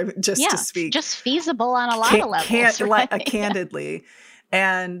 together, just to Yeah. speak Just feasible on a lot of can't levels, like right? Yeah. candidly.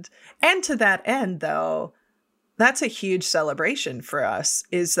 And to that end though, that's a huge celebration for us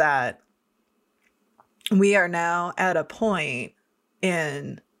is that we are now at a point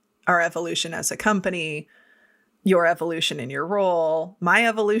in our evolution as a company, your evolution in your role, my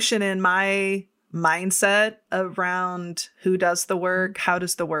evolution in my mindset around who does the work, how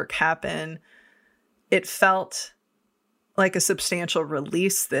does the work happen. It felt like a substantial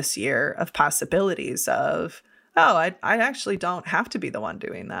release this year of possibilities of, oh, I actually don't have to be the one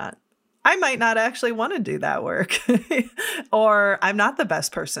doing that. I might not actually want to do that work or I'm not the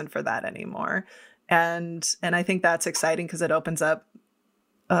best person for that anymore. And I think that's exciting because it opens up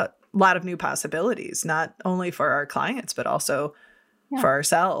a lot of new possibilities, not only for our clients, but also Yeah. for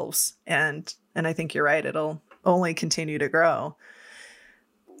ourselves. And I think you're right. It'll only continue to grow.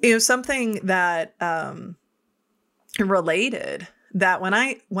 Something that related that when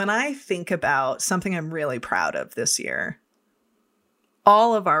I think about something I'm really proud of this year,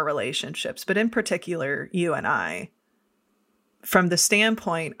 all of our relationships, but in particular, you and I, from the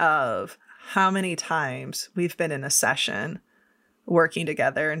standpoint of how many times we've been in a session working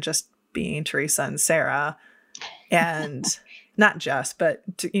together and just being Teresa and Sarah, and not just, but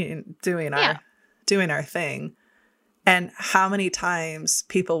doing Yeah. our thing, and how many times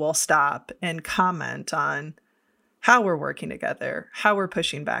people will stop and comment on how we're working together, how we're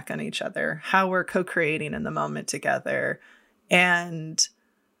pushing back on each other, how we're co-creating in the moment together. And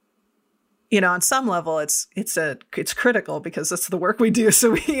on some level it's critical because it's the work we do.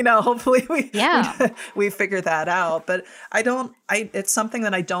 So hopefully Yeah. we figure that out. But it's something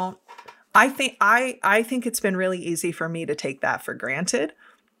that I think it's been really easy for me to take that for granted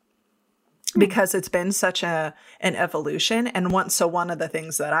because it's been such an evolution. And one of the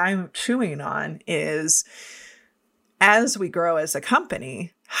things that I'm chewing on is as we grow as a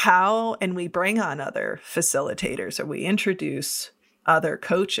company, and we bring on other facilitators or we introduce other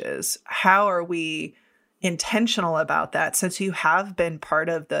coaches, how are we intentional about that since you have been part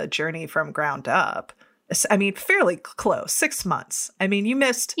of the journey from ground up? I mean, fairly close, 6 months. I mean, you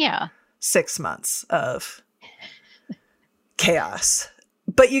missed Yeah. 6 months of chaos.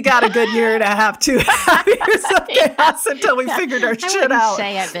 But you got a good year and a half, 2.5 years of chaos until we figured our shit wouldn't out.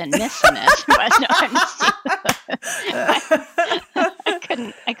 say I've been missing it, but no,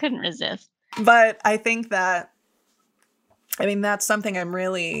 I couldn't resist. But I think that's something I'm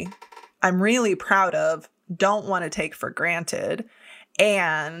really proud of, don't want to take for granted,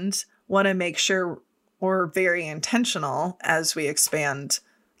 and want to make sure we're very intentional as we expand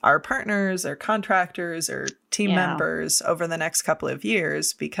our partners or contractors or team Yeah. members over the next couple of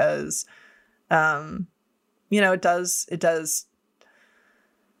years, because,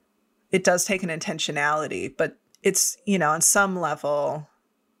 it does take an intentionality, but it's, on some level,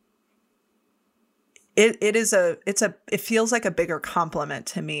 it feels like a bigger compliment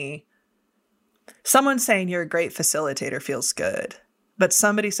to me. Someone saying you're a great facilitator feels good, but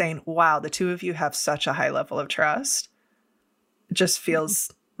somebody saying, wow, the two of you have such a high level of trust just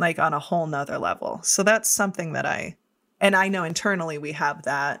feels like on a whole nother level. So that's something that I know internally we have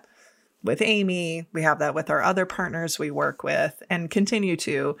that with Amy, we have that with our other partners we work with, and continue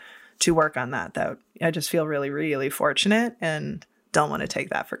to work on that. That I just feel really, really fortunate and don't want to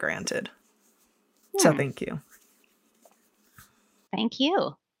take that for granted. So thank you. Thank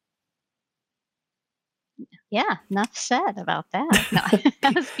you. Yeah, enough said about that. No,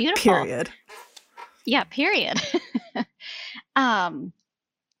 that was beautiful. Period. Yeah, period.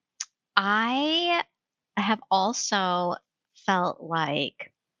 I have also felt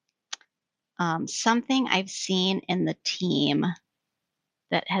like something I've seen in the team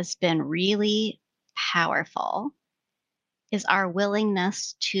that has been really powerful is our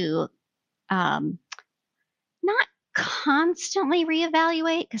willingness to not constantly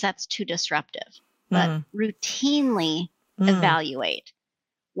reevaluate, because that's too disruptive, but routinely evaluate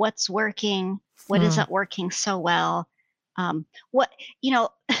what's working, what isn't working so well. What,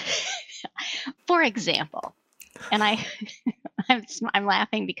 for example, and I'm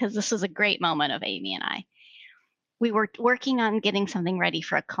laughing because this is a great moment of Amy and I. We were working on getting something ready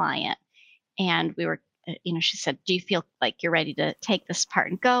for a client, and we were, she said, do you feel like you're ready to take this part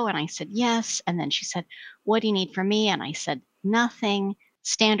and go? And I said, yes. And then she said, what do you need from me? And I said, nothing,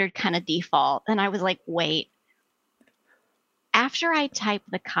 standard kind of default. And I was like, wait, after I type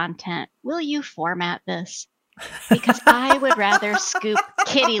the content, will you format this? Because I would rather scoop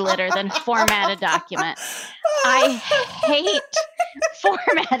kitty litter than format a document. I hate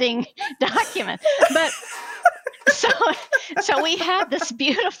formatting documents. But so we had this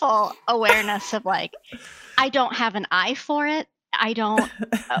beautiful awareness of like, I don't have an eye for it. I don't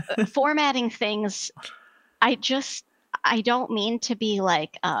formatting things. I don't mean to be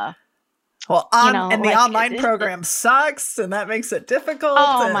like, and the online program sucks and that makes it difficult.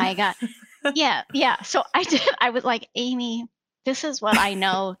 Oh my God. Yeah. So I was like, Amy, this is what I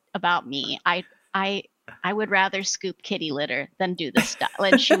know about me. I would rather scoop kitty litter than do this stuff.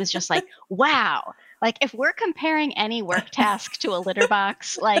 And she was just like, wow. Like if we're comparing any work task to a litter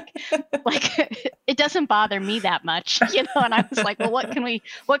box, like it doesn't bother me that much, And I was like, well, what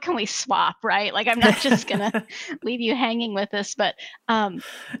can we swap, right? Like I'm not just gonna leave you hanging with this, but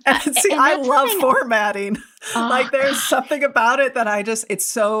I love formatting. Like there's something about it that it's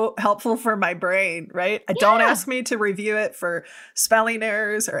so helpful for my brain, right? Don't ask me to review it for spelling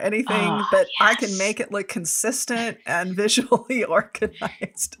errors or anything, but yes. I can make it look consistent and visually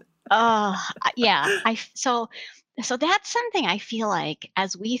organized. Yeah. So that's something I feel like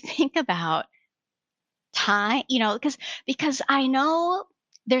as we think about time, because I know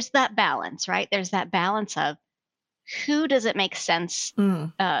there's that balance, right? There's that balance of who does it make sense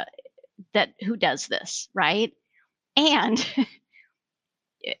that who does this, right? And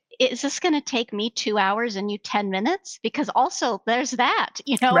is this going to take me 2 hours and you 10 minutes? Because also there's that,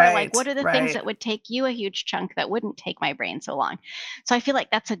 right, or like, what are the things that would take you a huge chunk that wouldn't take my brain so long? So I feel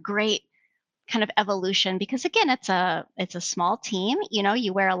like that's a great kind of evolution because again, it's a small team,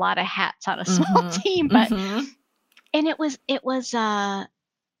 you wear a lot of hats on a small team, but, and it was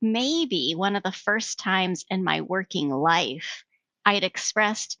maybe one of the first times in my working life I had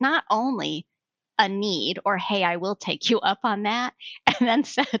expressed not only a need or, hey, I will take you up on that. And then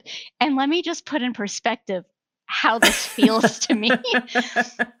said, and let me just put in perspective how this feels to me.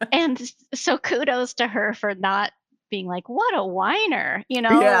 And so kudos to her for not being like, what a whiner,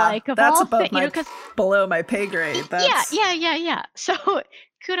 like of that's all above below my pay grade. That's... Yeah. So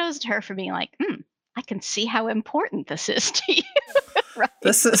kudos to her for being like, I can see how important this is to you. Right?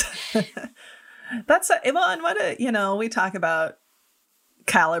 This is, we talk about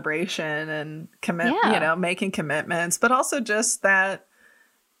calibration and making commitments, but also just that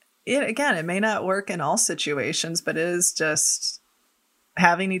it may not work in all situations, but it is just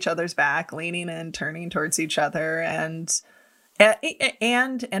having each other's back, leaning in, turning towards each other, and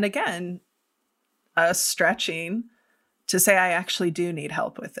again, stretching to say, I actually do need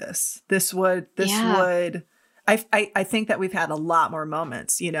help with this. This would, I think that we've had a lot more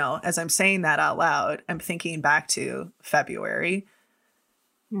moments, as I'm saying that out loud, I'm thinking back to February.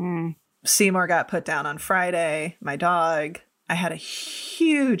 Seymour got put down on Friday, my dog. I had a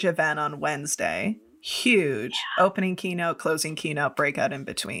huge event on Wednesday, opening keynote, closing keynote, breakout in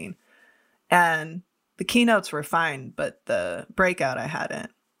between. And the keynotes were fine, but the breakout I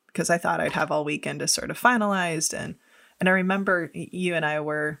hadn't, because I thought I'd have all weekend to sort of finalized. And I remember you and I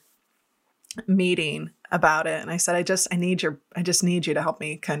were meeting about it. And I said, I just need you to help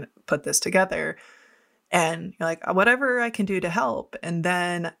me kind of put this together. And you're like, whatever I can do to help. And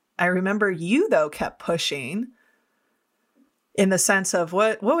then I remember you, though, kept pushing in the sense of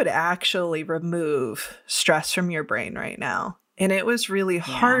what would actually remove stress from your brain right now. And it was really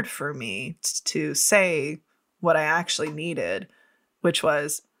hard for me to say what I actually needed, which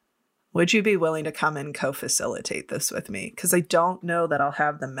was, would you be willing to come and co-facilitate this with me? Because I don't know that I'll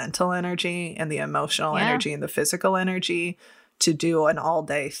have the mental energy and the emotional energy and the physical energy to do an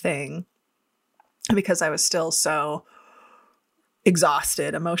all-day thing, because I was still so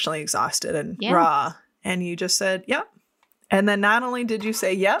exhausted, emotionally exhausted and raw. And you just said, yep. And then not only did you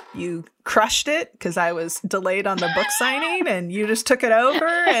say, yep, you crushed it because I was delayed on the book signing, and you just took it over.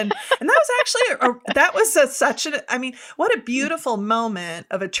 And that was actually, what a beautiful moment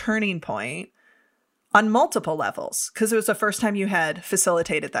of a turning point on multiple levels. Because it was the first time you had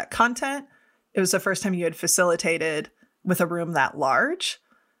facilitated that content. It was the first time you had facilitated with a room that large.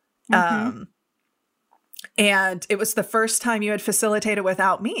 And it was the first time you had facilitated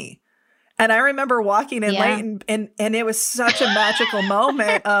without me. And I remember walking in late and it was such a magical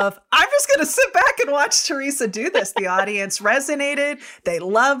moment of, I'm just going to sit back and watch Teresa do this. The audience resonated. They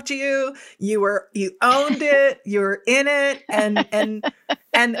loved you. You owned it. You were in it.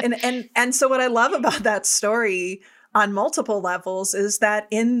 And so what I love about that story on multiple levels is that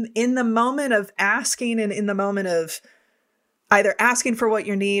in the moment of asking, and in the moment of either asking for what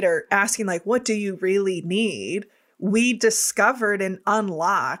you need or asking like, what do you really need? We discovered and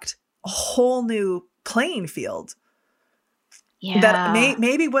unlocked a whole new playing field that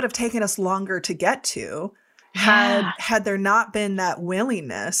maybe would have taken us longer to get to had there not been that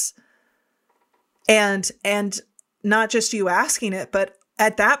willingness and not just you asking it, but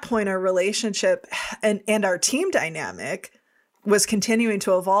at that point our relationship and our team dynamic was continuing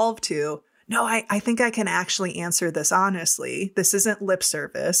to evolve to, no, I think I can actually answer this honestly. This isn't lip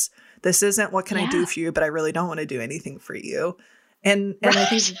service. This isn't what can I do for you, but I really don't want to do anything for you. And I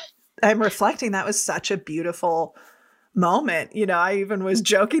think I'm reflecting, that was such a beautiful moment. You know, I even was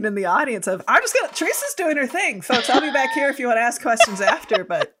joking in the audience of, Teresa's doing her thing, folks. I'll be back here if you want to ask questions after.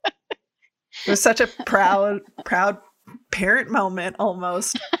 But it was such a proud parent moment,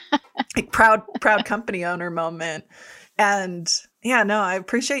 almost like proud company owner moment. And I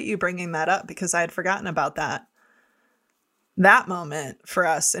appreciate you bringing that up, because I had forgotten about that moment for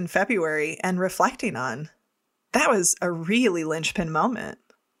us in February, and reflecting on that was a really linchpin moment.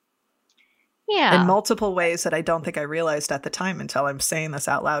 In multiple ways that I don't think I realized at the time until I'm saying this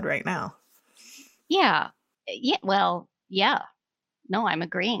out loud right now. Well, no, I'm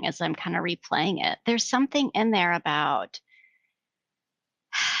agreeing as I'm kind of replaying it. There's something in there about,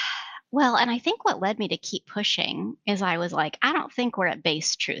 well, and I think what led me to keep pushing is I was like, I don't think we're at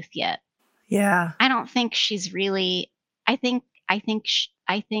base truth yet. Yeah. I don't think she's really, I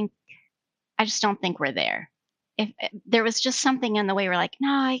just don't think we're there. If there was just something in the way we're like, no,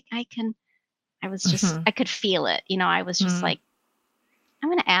 I was just, I could feel it. You know, I was just like, I'm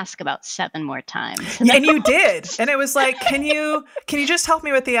going to ask about 7 more times. And you did. And it was like, can you just help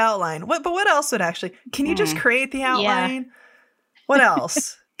me with the outline? But what else would actually, can you just create the outline? What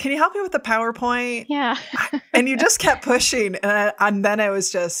else? Can you help me with the PowerPoint? Yeah. And you just kept pushing. And then it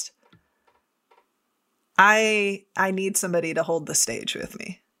was just, I need somebody to hold the stage with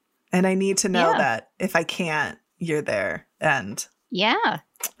me. And I need to know that if I can't, you're there. And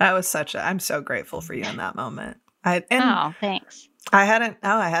that was I'm so grateful for you in that moment. Thanks. I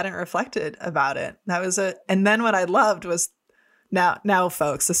hadn't reflected about it. And then what I loved was now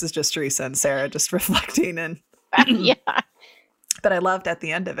folks, this is just Teresa and Sarah just reflecting and but I loved at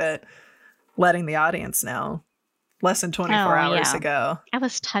the end of it, letting the audience know less than 24 hours ago. I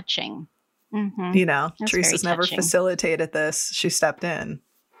was touching. Mm-hmm. You know, Teresa's never facilitated this. She stepped in.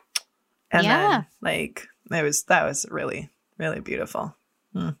 And then that was really, really beautiful.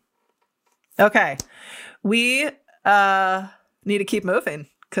 Okay. We need to keep moving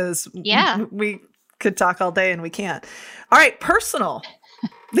because we could talk all day and we can't. All right. Personal.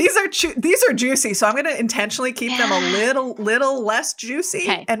 These are juicy. So I'm going to intentionally keep them a little less juicy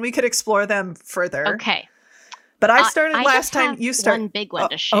and we could explore them further. Okay. But I started last time. You started. One big one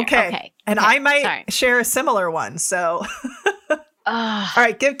to share. Okay. And I might share a similar one. So all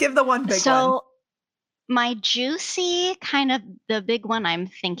right, give the one big one. So my juicy kind of the big one I'm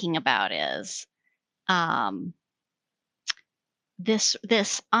thinking about is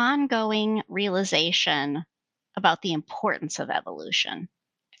this ongoing realization about the importance of evolution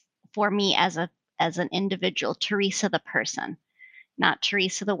for me as an individual, Teresa the person, not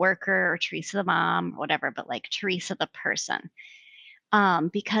Teresa the worker or Teresa the mom or whatever, but like Teresa the person.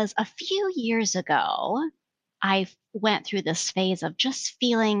 Because a few years ago, I went through this phase of just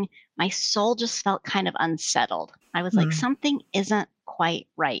feeling my soul just felt kind of unsettled. I was like, Mm. something isn't quite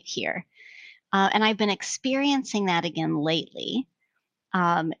right here. And I've been experiencing that again lately.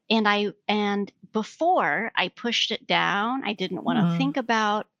 And before I pushed it down, I didn't want to Mm. think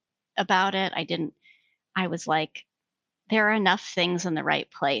about it. I was like, there are enough things in the right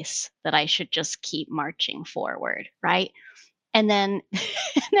place that I should just keep marching forward, right? And then,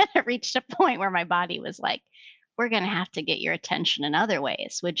 and then it reached a point where my body was like, we're going to have to get your attention in other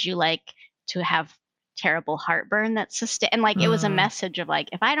ways. Would you like to have terrible heartburn that's and like it was a Mm. message of like,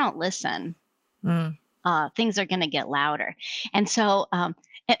 if I don't listen, Mm. things are going to get louder. And so,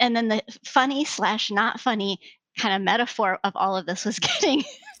 and then the funny slash not funny kind of metaphor of all of this was getting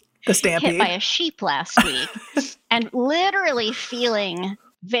The hit by stampede. a sheep last week and literally feeling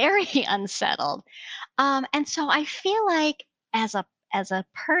very unsettled. And so I feel like as a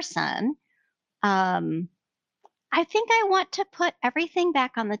person, um, I think I want to put everything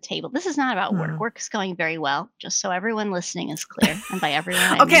back on the table. This is not about work. Mm. Work is going very well, just so everyone listening is clear. And by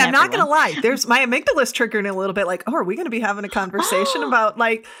everyone, I Okay, mean I'm not gonna everyone. lie. There's my amygdala's triggering a little bit. Like, oh, are we gonna be having a conversation Oh, about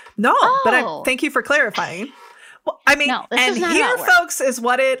like? No, but I oh, thank you for clarifying. Well, I mean, no, this and is not here, about work. folks, is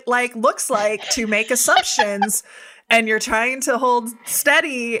what it like looks like to make assumptions, and you're trying to hold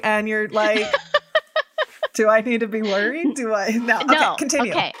steady, and you're like, do I need to be worried? Do I? No. Okay, No,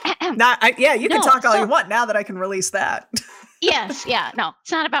 continue. okay. Not. Yeah, you can No, talk all you so want now that I can release that. yes, yeah, no,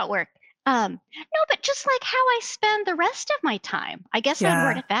 it's not about work. No, but just like how I spend the rest of my time. I guess I would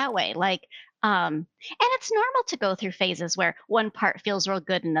word Yeah. it that way. Like, and it's normal to go through phases where one part feels real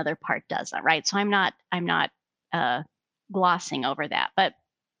good, and another part doesn't, right? So I'm not uh glossing over that. But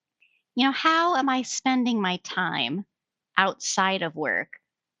how am I spending my time outside of work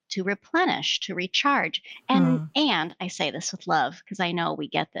to replenish, to recharge? And Hmm. and I say this with love because I know we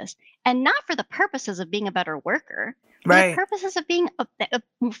get this. And not for the purposes of being a better worker, for the Right. purposes of being a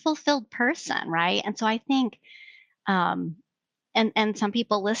fulfilled person, right? And so I think um and some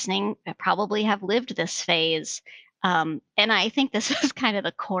people listening probably have lived this phase. And I think this is kind of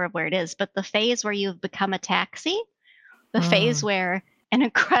the core of where it is, but the phase where you've become a taxi, the phase Hmm. where an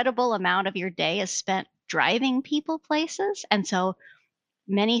incredible amount of your day is spent driving people places. And so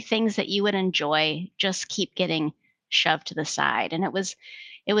many things that you would enjoy just keep getting shoved to the side. And it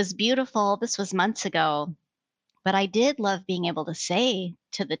was beautiful. This was months ago, but I did love being able to say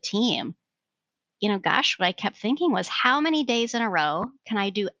to the team, gosh, what I kept thinking was how many days in a row can I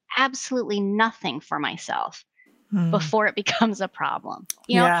do absolutely nothing for myself Hmm. before it becomes a problem?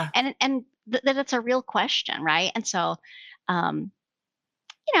 Yeah. And that it's a real question, right? And so um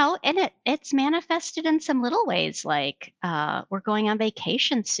and it's manifested in some little ways, like we're going on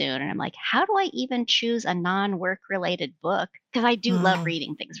vacation soon, and I'm like, how do I even choose a non-work related book? Because I do love Hmm.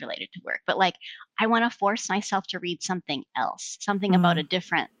 reading things related to work, but like I want to force myself to read something else, something about Hmm. a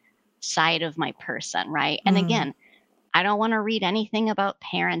different side of my person, right? And Hmm. again, I don't want to read anything about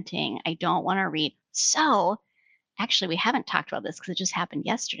parenting. I don't want to read. So actually, we haven't talked about this because it just happened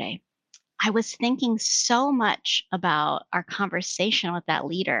yesterday. I was thinking so much about our conversation with that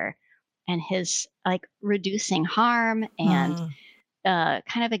leader and his like reducing harm and Hmm.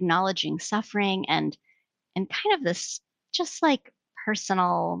 kind of acknowledging suffering and kind of this just like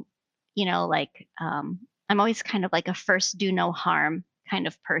personal, like I'm always kind of like a first do no harm kind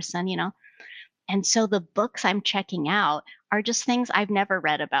of person. And so the books I'm checking out are just things I've never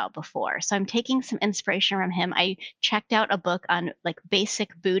read about before. So I'm taking some inspiration from him. I checked out a book on like basic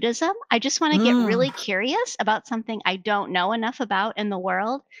Buddhism. I just want to get Hmm. really curious about something I don't know enough about in the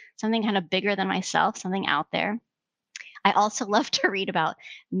world, something kind of bigger than myself, something out there. I also love to read about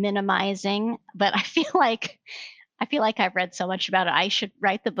minimizing, but I feel like I've read so much about it. I should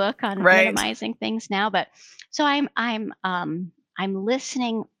write the book on Right. minimizing things now, but so I'm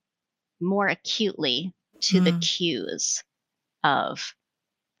listening more acutely to the Hmm. cues of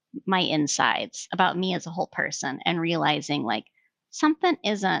my insides about me as a whole person and realizing like something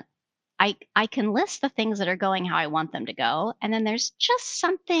isn't I can list the things that are going how I want them to go, and then there's just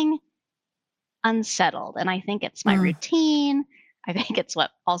something unsettled, and I think it's my Hmm. routine. I think it's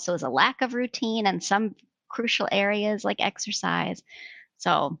what also is a lack of routine and some crucial areas like exercise.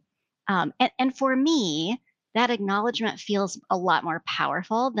 So and for me, that acknowledgement feels a lot more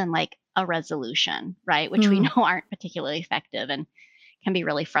powerful than like a resolution, right? Which we know Hmm. aren't particularly effective and can be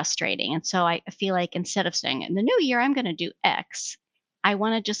really frustrating. And so I feel like instead of saying in the new year, I'm going to do X, I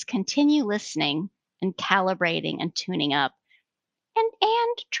want to just continue listening and calibrating and tuning up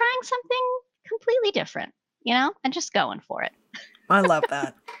and trying something completely different, and just going for it. I love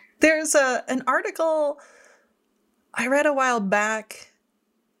that. There's an article I read a while back.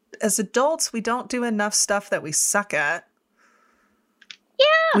 as adults, we don't do enough stuff that we suck at. Yeah.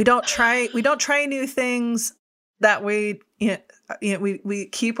 We don't try new things that we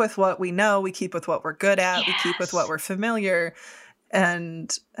keep with what we know, we keep with what we're good at, we keep with what we're familiar.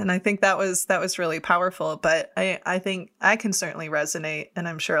 And I think that was really powerful. But I think I can certainly resonate, and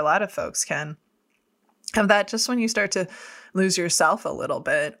I'm sure a lot of folks can, of that just when you start to lose yourself a little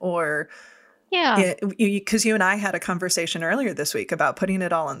bit, or because you and I had a conversation earlier this week about putting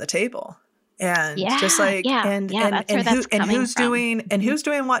it all on the table. And just like, and who's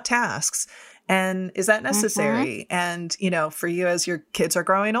doing what tasks, and is that necessary? And, for you, as your kids are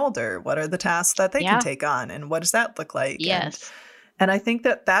growing older, what are the tasks that they can take on, and what does that look like? Yes. And I think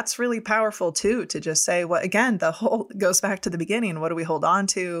that that's really powerful too, to just say, well, again, the whole goes back to the beginning. What do we hold on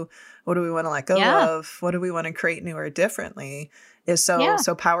to? What do we want to let go of? What do we want to create new or differently is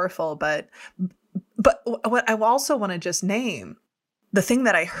so powerful. But what I also want to just name, the thing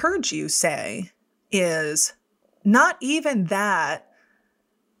that I heard you say is not even that.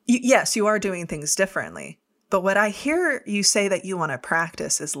 Yes, you are doing things differently. But what I hear you say that you want to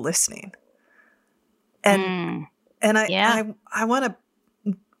practice is listening. And I want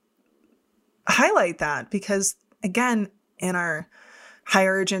to highlight that because, again, in our high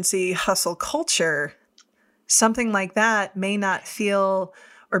urgency hustle culture, something like that may not feel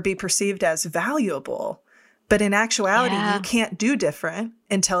or be perceived as valuable. But in actuality, you can't do different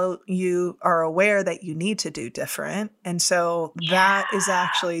until you are aware that you need to do different. And so that is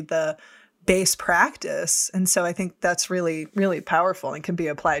actually the base practice. And so I think that's really, really powerful and can be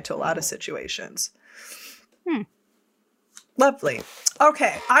applied to a lot of situations. Lovely.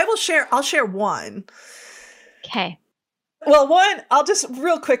 Okay. I'll share one. Okay. Well, I'll just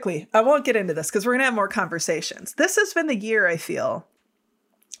real quickly, I won't get into this because we're going to have more conversations. This has been the year, I feel,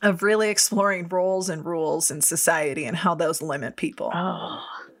 of really exploring roles and rules in society and how those limit people. Oh.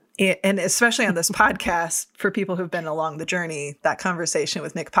 And especially on this podcast, for people who've been along the journey, that conversation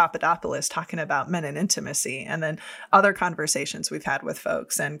with Nick Papadopoulos talking about men and intimacy, and then other conversations we've had with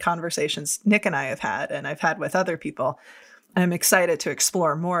folks and conversations Nick and I have had, and I've had with other people. I'm excited to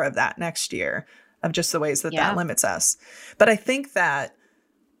explore more of that next year, of just the ways that limits us. But I think that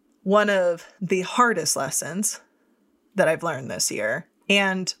one of the hardest lessons that I've learned this year,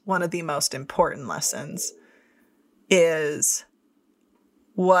 and one of the most important lessons, is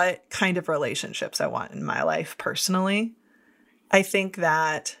what kind of relationships I want in my life personally. I think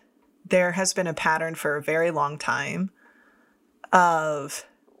that there has been a pattern for a very long time of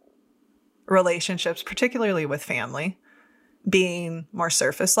relationships, particularly with family, being more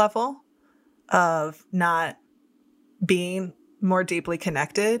surface level, of not being more deeply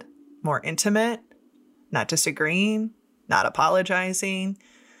connected, more intimate, not disagreeing, not apologizing.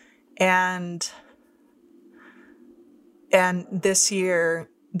 And this year,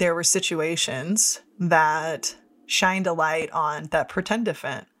 there were situations that shined a light on that pretend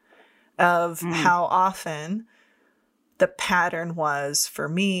defense of how often the pattern was for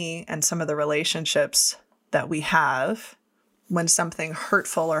me and some of the relationships that we have when something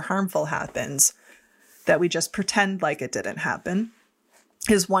hurtful or harmful happens, that we just pretend like it didn't happen,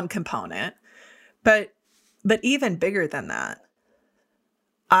 is one component. But even bigger than that,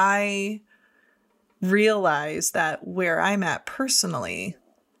 I realize that where I'm at personally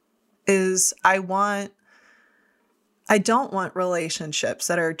is I don't want relationships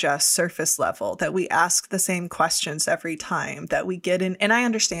that are just surface level, that we ask the same questions every time, that we get in. And I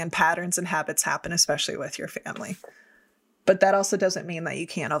understand patterns and habits happen, especially with your family. But that also doesn't mean that you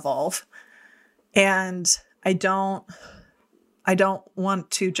can't evolve. And I don't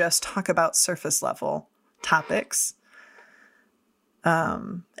want to just talk about surface level topics.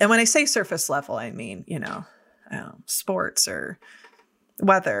 And when I say surface level, I mean, sports or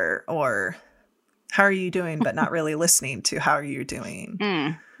weather, or how are you doing, but not really listening to how are you doing.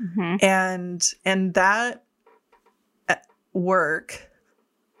 Mm-hmm. And that work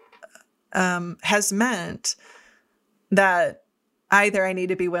has meant that either I need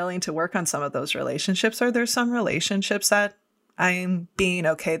to be willing to work on some of those relationships, or there's some relationships that I'm being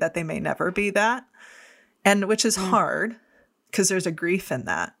okay that they may never be that, and which is hard because there's a grief in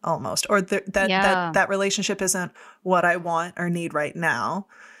that almost, or that relationship isn't what I want or need right now.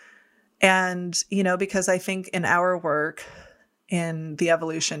 And, because I think in our work, in the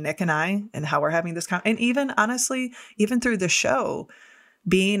evolution, Nick and I, and how we're having this, and even honestly, even through the show,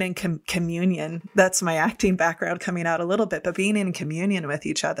 being in communion, that's my acting background coming out a little bit, but being in communion with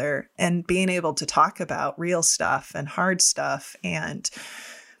each other and being able to talk about real stuff and hard stuff, and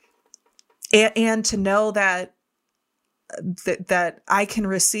to know that that I can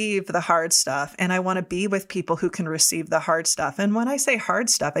receive the hard stuff, and I want to be with people who can receive the hard stuff. And when I say hard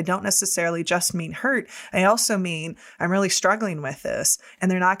stuff, I don't necessarily just mean hurt. I also mean I'm really struggling with this, and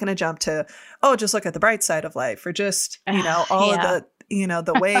they're not going to jump to, oh, just look at the bright side of life, or just, all of the,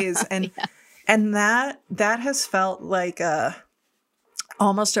 the ways. And, and that has felt like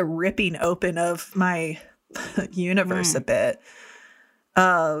almost a ripping open of my universe a bit,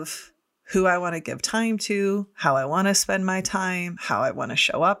 of who I want to give time to, how I want to spend my time, how I want to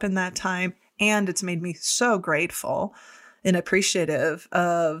show up in that time. And it's made me so grateful and appreciative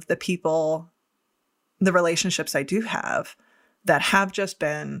of the people, the relationships I do have that have just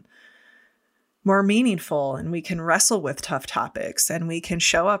been more meaningful, and we can wrestle with tough topics, and we can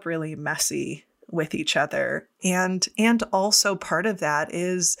show up really messy with each other. And also part of that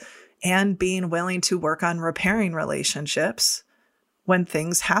is, and being willing to work on repairing relationships when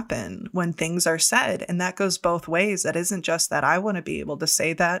things happen, when things are said. And that goes both ways. That isn't just that I want to be able to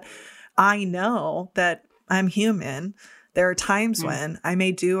say that. I know that I'm human. There are times when I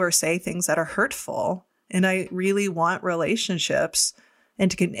may do or say things that are hurtful, and I really want relationships.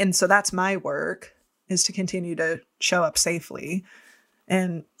 And so that's my work, is to continue to show up safely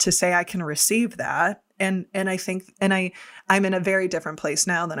and to say I can receive that. And I think, I'm in a very different place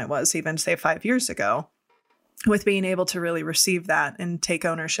now than I was even, say, 5 years ago, with being able to really receive that and take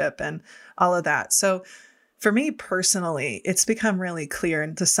ownership and all of that. So for me personally, it's become really clear,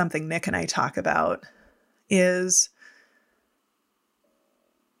 and this is something Nick and I talk about, is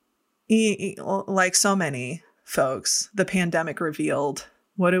like so many folks, the pandemic revealed,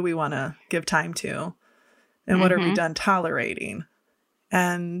 what do we want to give time to? And what are we done tolerating?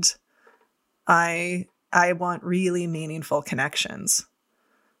 And I want really meaningful connections.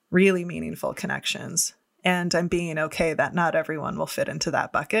 And I'm being okay that not everyone will fit into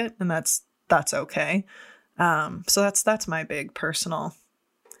that bucket, and that's okay. So that's my big personal.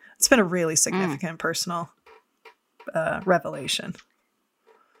 It's been a really significant personal revelation.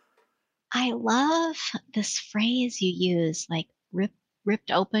 I love this phrase you use, like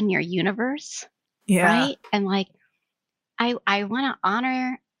ripped open your universe, right? And like, I want to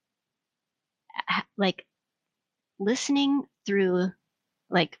honor like listening through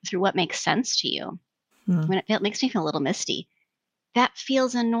what makes sense to you. When it makes me feel a little misty. That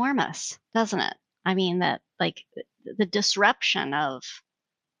feels enormous, doesn't it? I mean, that like the disruption of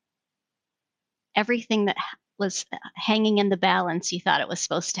everything that was hanging in the balance you thought it was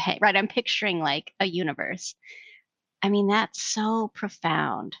supposed to hang, right? I'm picturing like a universe. I mean, that's so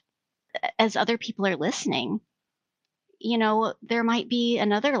profound. As other people are listening, there might be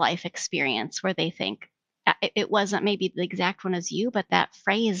another life experience where they think it wasn't maybe the exact one as you, but that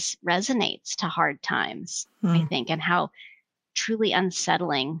phrase resonates to hard times, I think, and how truly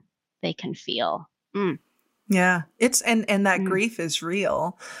unsettling they can feel. Yeah. It's, and that grief is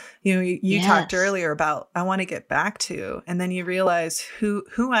real. You talked earlier about, I want to get back to, and then you realize who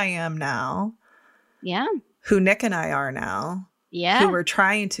I am now. Yeah. Who Nick and I are now. Yeah. Who we're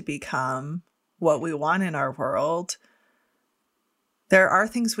trying to become, what we want in our world. There are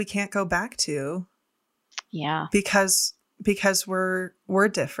things we can't go back to. Yeah. Because we're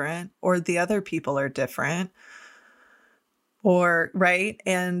different, or the other people are different, or right.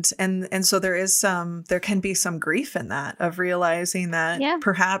 And so there can be some grief in that, of realizing that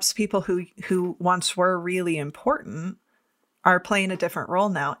perhaps people who once were really important are playing a different role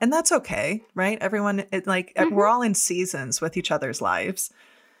now. And that's okay. Right. Everyone, we're all in seasons with each other's lives.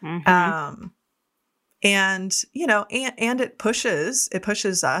 And it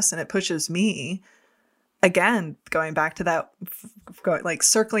pushes us, and it pushes me. Again, going back to that,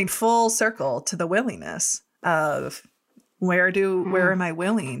 circling full circle to the willingness of where am I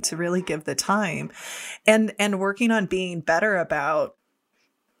willing to really give the time, and working on being better about,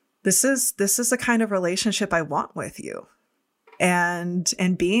 this is the kind of relationship I want with you, and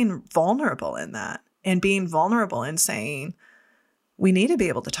being vulnerable in that, and being vulnerable in saying, we need to be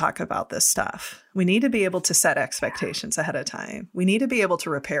able to talk about this stuff. We need to be able to set expectations ahead of time. We need to be able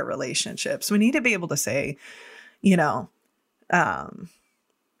to repair relationships. We need to be able to say,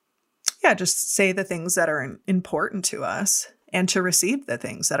 just say the things that are important to us, and to receive the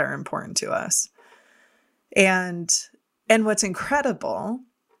things that are important to us. And what's incredible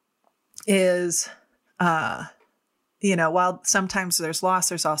is, while sometimes there's loss,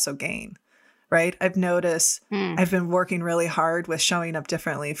 there's also gain. Right. I've noticed I've been working really hard with showing up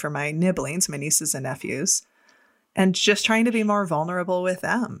differently for my nibblings, my nieces and nephews, and just trying to be more vulnerable with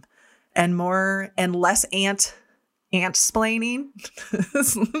them, and less aunt ant-splaining,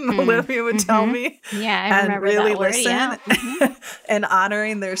 as Olivia would tell me, Yeah, I and remember really that word. listen Yeah. and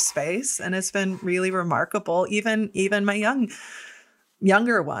honoring their space. And it's been really remarkable. Even my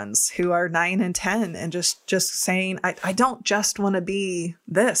younger ones who are 9 and 10, and just saying, I don't just want to be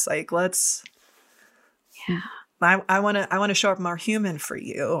this. Like, let's, Yeah. I want to show up more human for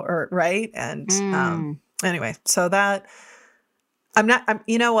you, or right. And anyway, so that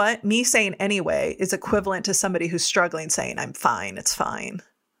you know what? Me saying anyway is equivalent to somebody who's struggling saying, I'm fine. It's fine.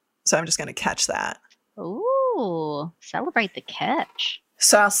 So I'm just going to catch that. Ooh, celebrate the catch.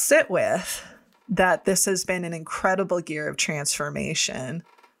 So I'll sit with that. This has been an incredible year of transformation.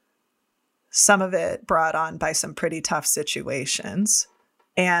 Some of it brought on by some pretty tough situations,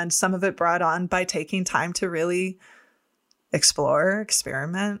 and some of it brought on by taking time to really explore,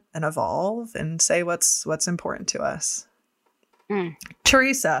 experiment, and evolve, and say what's important to us.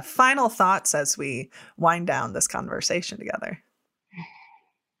 Teresa, final thoughts as we wind down this conversation together.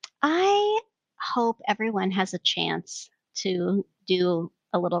 I hope everyone has a chance to do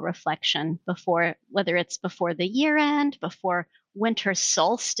a little reflection before, whether it's before the year end, before winter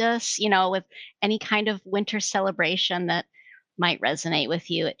solstice, with any kind of winter celebration that might resonate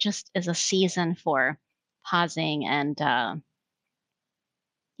with you. It just is a season for pausing and,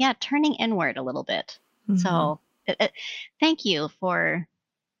 turning inward a little bit. So thank you for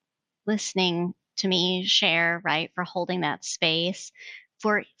listening to me share, right? For holding that space,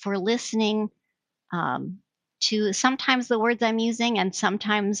 for listening to sometimes the words I'm using and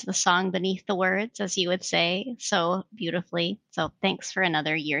sometimes the song beneath the words, as you would say so beautifully. So thanks for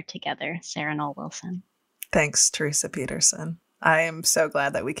another year together, Sarah Noll Wilson. Thanks, Teresa Peterson. I am so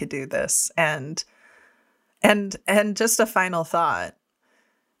glad that we could do this. And just a final thought.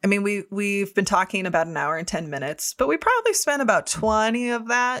 I mean, we've been talking about an hour and 10 minutes, but we probably spent about 20 of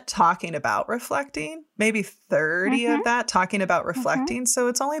that talking about reflecting, maybe 30 of that talking about reflecting. So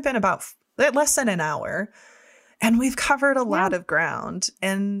it's only been about less than an hour, and we've covered a lot of ground.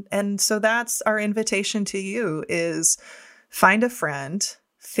 And so that's our invitation to you: is find a friend,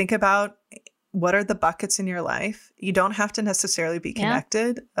 think about what are the buckets in your life. You don't have to necessarily be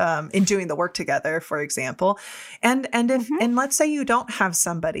connected in doing the work together, for example. And let's say you don't have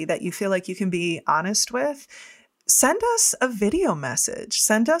somebody that you feel like you can be honest with, send us a video message,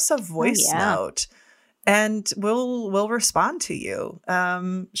 send us a voice note, and we'll respond to you.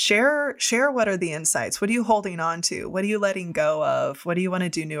 Share what are the insights? What are you holding on to? What are you letting go of? What do you want to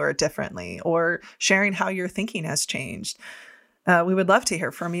do new or differently? Or sharing how your thinking has changed. We would love to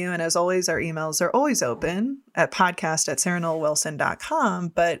hear from you. And as always, our emails are always open at podcast@sarahnollwilson.com.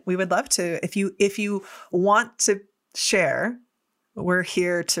 But we would love to, if you want to share, we're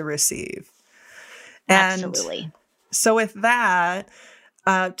here to receive. Absolutely. And so with that,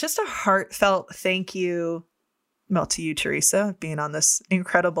 just a heartfelt thank you, to you, Teresa, being on this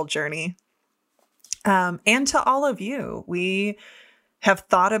incredible journey. And to all of you. We have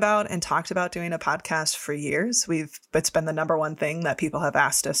thought about and talked about doing a podcast for years. It's been the number one thing that people have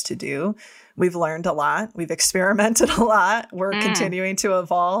asked us to do. We've learned a lot. We've experimented a lot. We're continuing to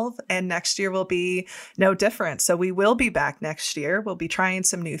evolve, and next year will be no different. So we will be back next year. We'll be trying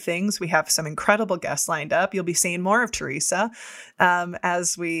some new things. We have some incredible guests lined up. You'll be seeing more of Teresa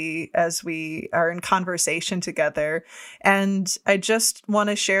as we are in conversation together. And I just want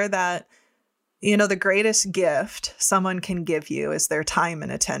to share that, the greatest gift someone can give you is their time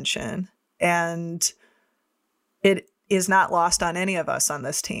and attention. And it is not lost on any of us on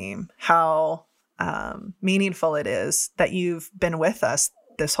this team how meaningful it is that you've been with us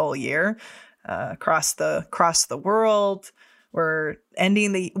this whole year across the world.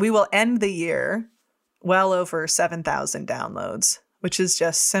 We will end the year well over 7,000 downloads, which is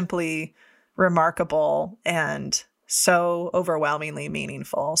just simply remarkable and so overwhelmingly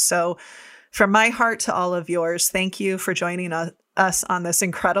meaningful. So from my heart to all of yours, thank you for joining us on this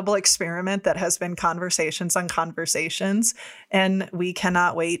incredible experiment that has been Conversations on Conversations. And we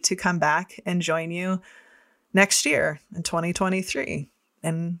cannot wait to come back and join you next year in 2023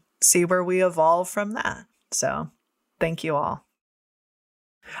 and see where we evolve from that. So thank you all.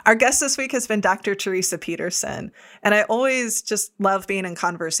 Our guest this week has been Dr. Teresa Peterson, and I always just love being in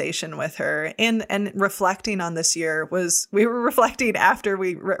conversation with her and reflecting on this year. We were reflecting after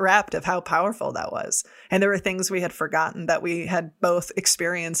we wrapped of how powerful that was. And there were things we had forgotten that we had both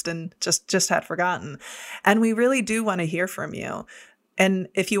experienced and just had forgotten. And we really do want to hear from you. And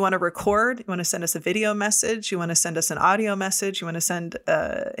if you want to record, you want to send us a video message, you want to send us an audio message, you want to send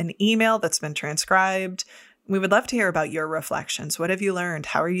an email that's been transcribed, We would love to hear about your reflections. What have you learned?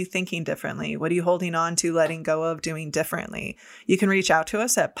 How are you thinking differently? What are you holding on to, letting go of, doing differently? You can reach out to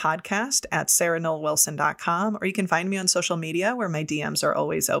us at podcast@sarahnollwilson.com, or you can find me on social media where my DMs are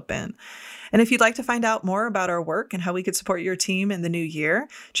always open. And if you'd like to find out more about our work and how we could support your team in the new year,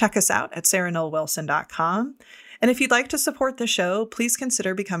 check us out at sarahnollwilson.com. And if you'd like to support the show, please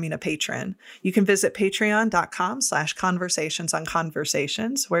consider becoming a patron. You can visit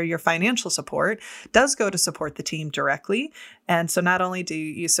patreon.com/conversationsonconversations, where your financial support does go to support the team directly. And so not only do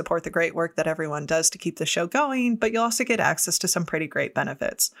you support the great work that everyone does to keep the show going, but you'll also get access to some pretty great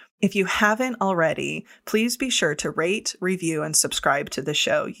benefits. If you haven't already, please be sure to rate, review, and subscribe to the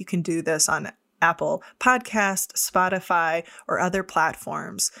show. You can do this on Apple Podcast, Spotify, or other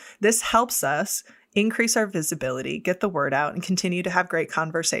platforms. This helps us increase our visibility, get the word out, and continue to have great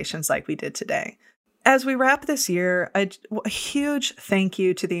conversations like we did today. As we wrap this year, a huge thank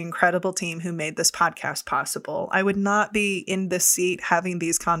you to the incredible team who made this podcast possible. I would not be in this seat having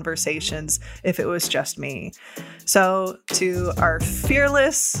these conversations if it was just me. So to our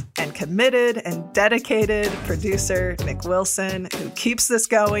fearless and committed and dedicated producer, Noll Wilson, who keeps this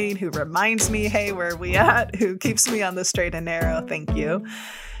going, who reminds me, hey, where are we at? Who keeps me on the straight and narrow, thank you.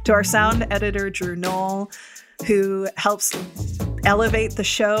 To our sound editor, Drew Noll, who helps elevate the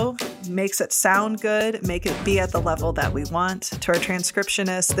show, makes it sound good, make it be at the level that we want. To our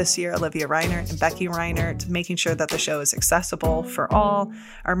transcriptionists this year, Olivia Reinert and Becky Reinert, making sure that the show is accessible for all.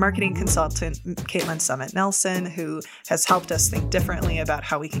 Our marketing consultant, Caitlin Summit Nelson, who has helped us think differently about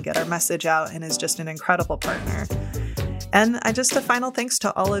how we can get our message out and is just an incredible partner. And just a final thanks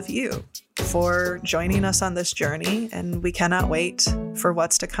to all of you for joining us on this journey, and we cannot wait for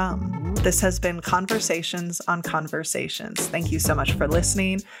what's to come. This has been Conversations on Conversations. Thank you so much for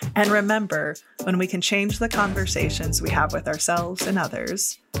listening. And remember, when we can change the conversations we have with ourselves and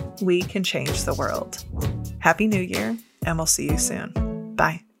others, we can change the world. Happy New Year, and we'll see you soon.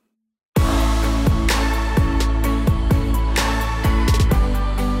 Bye.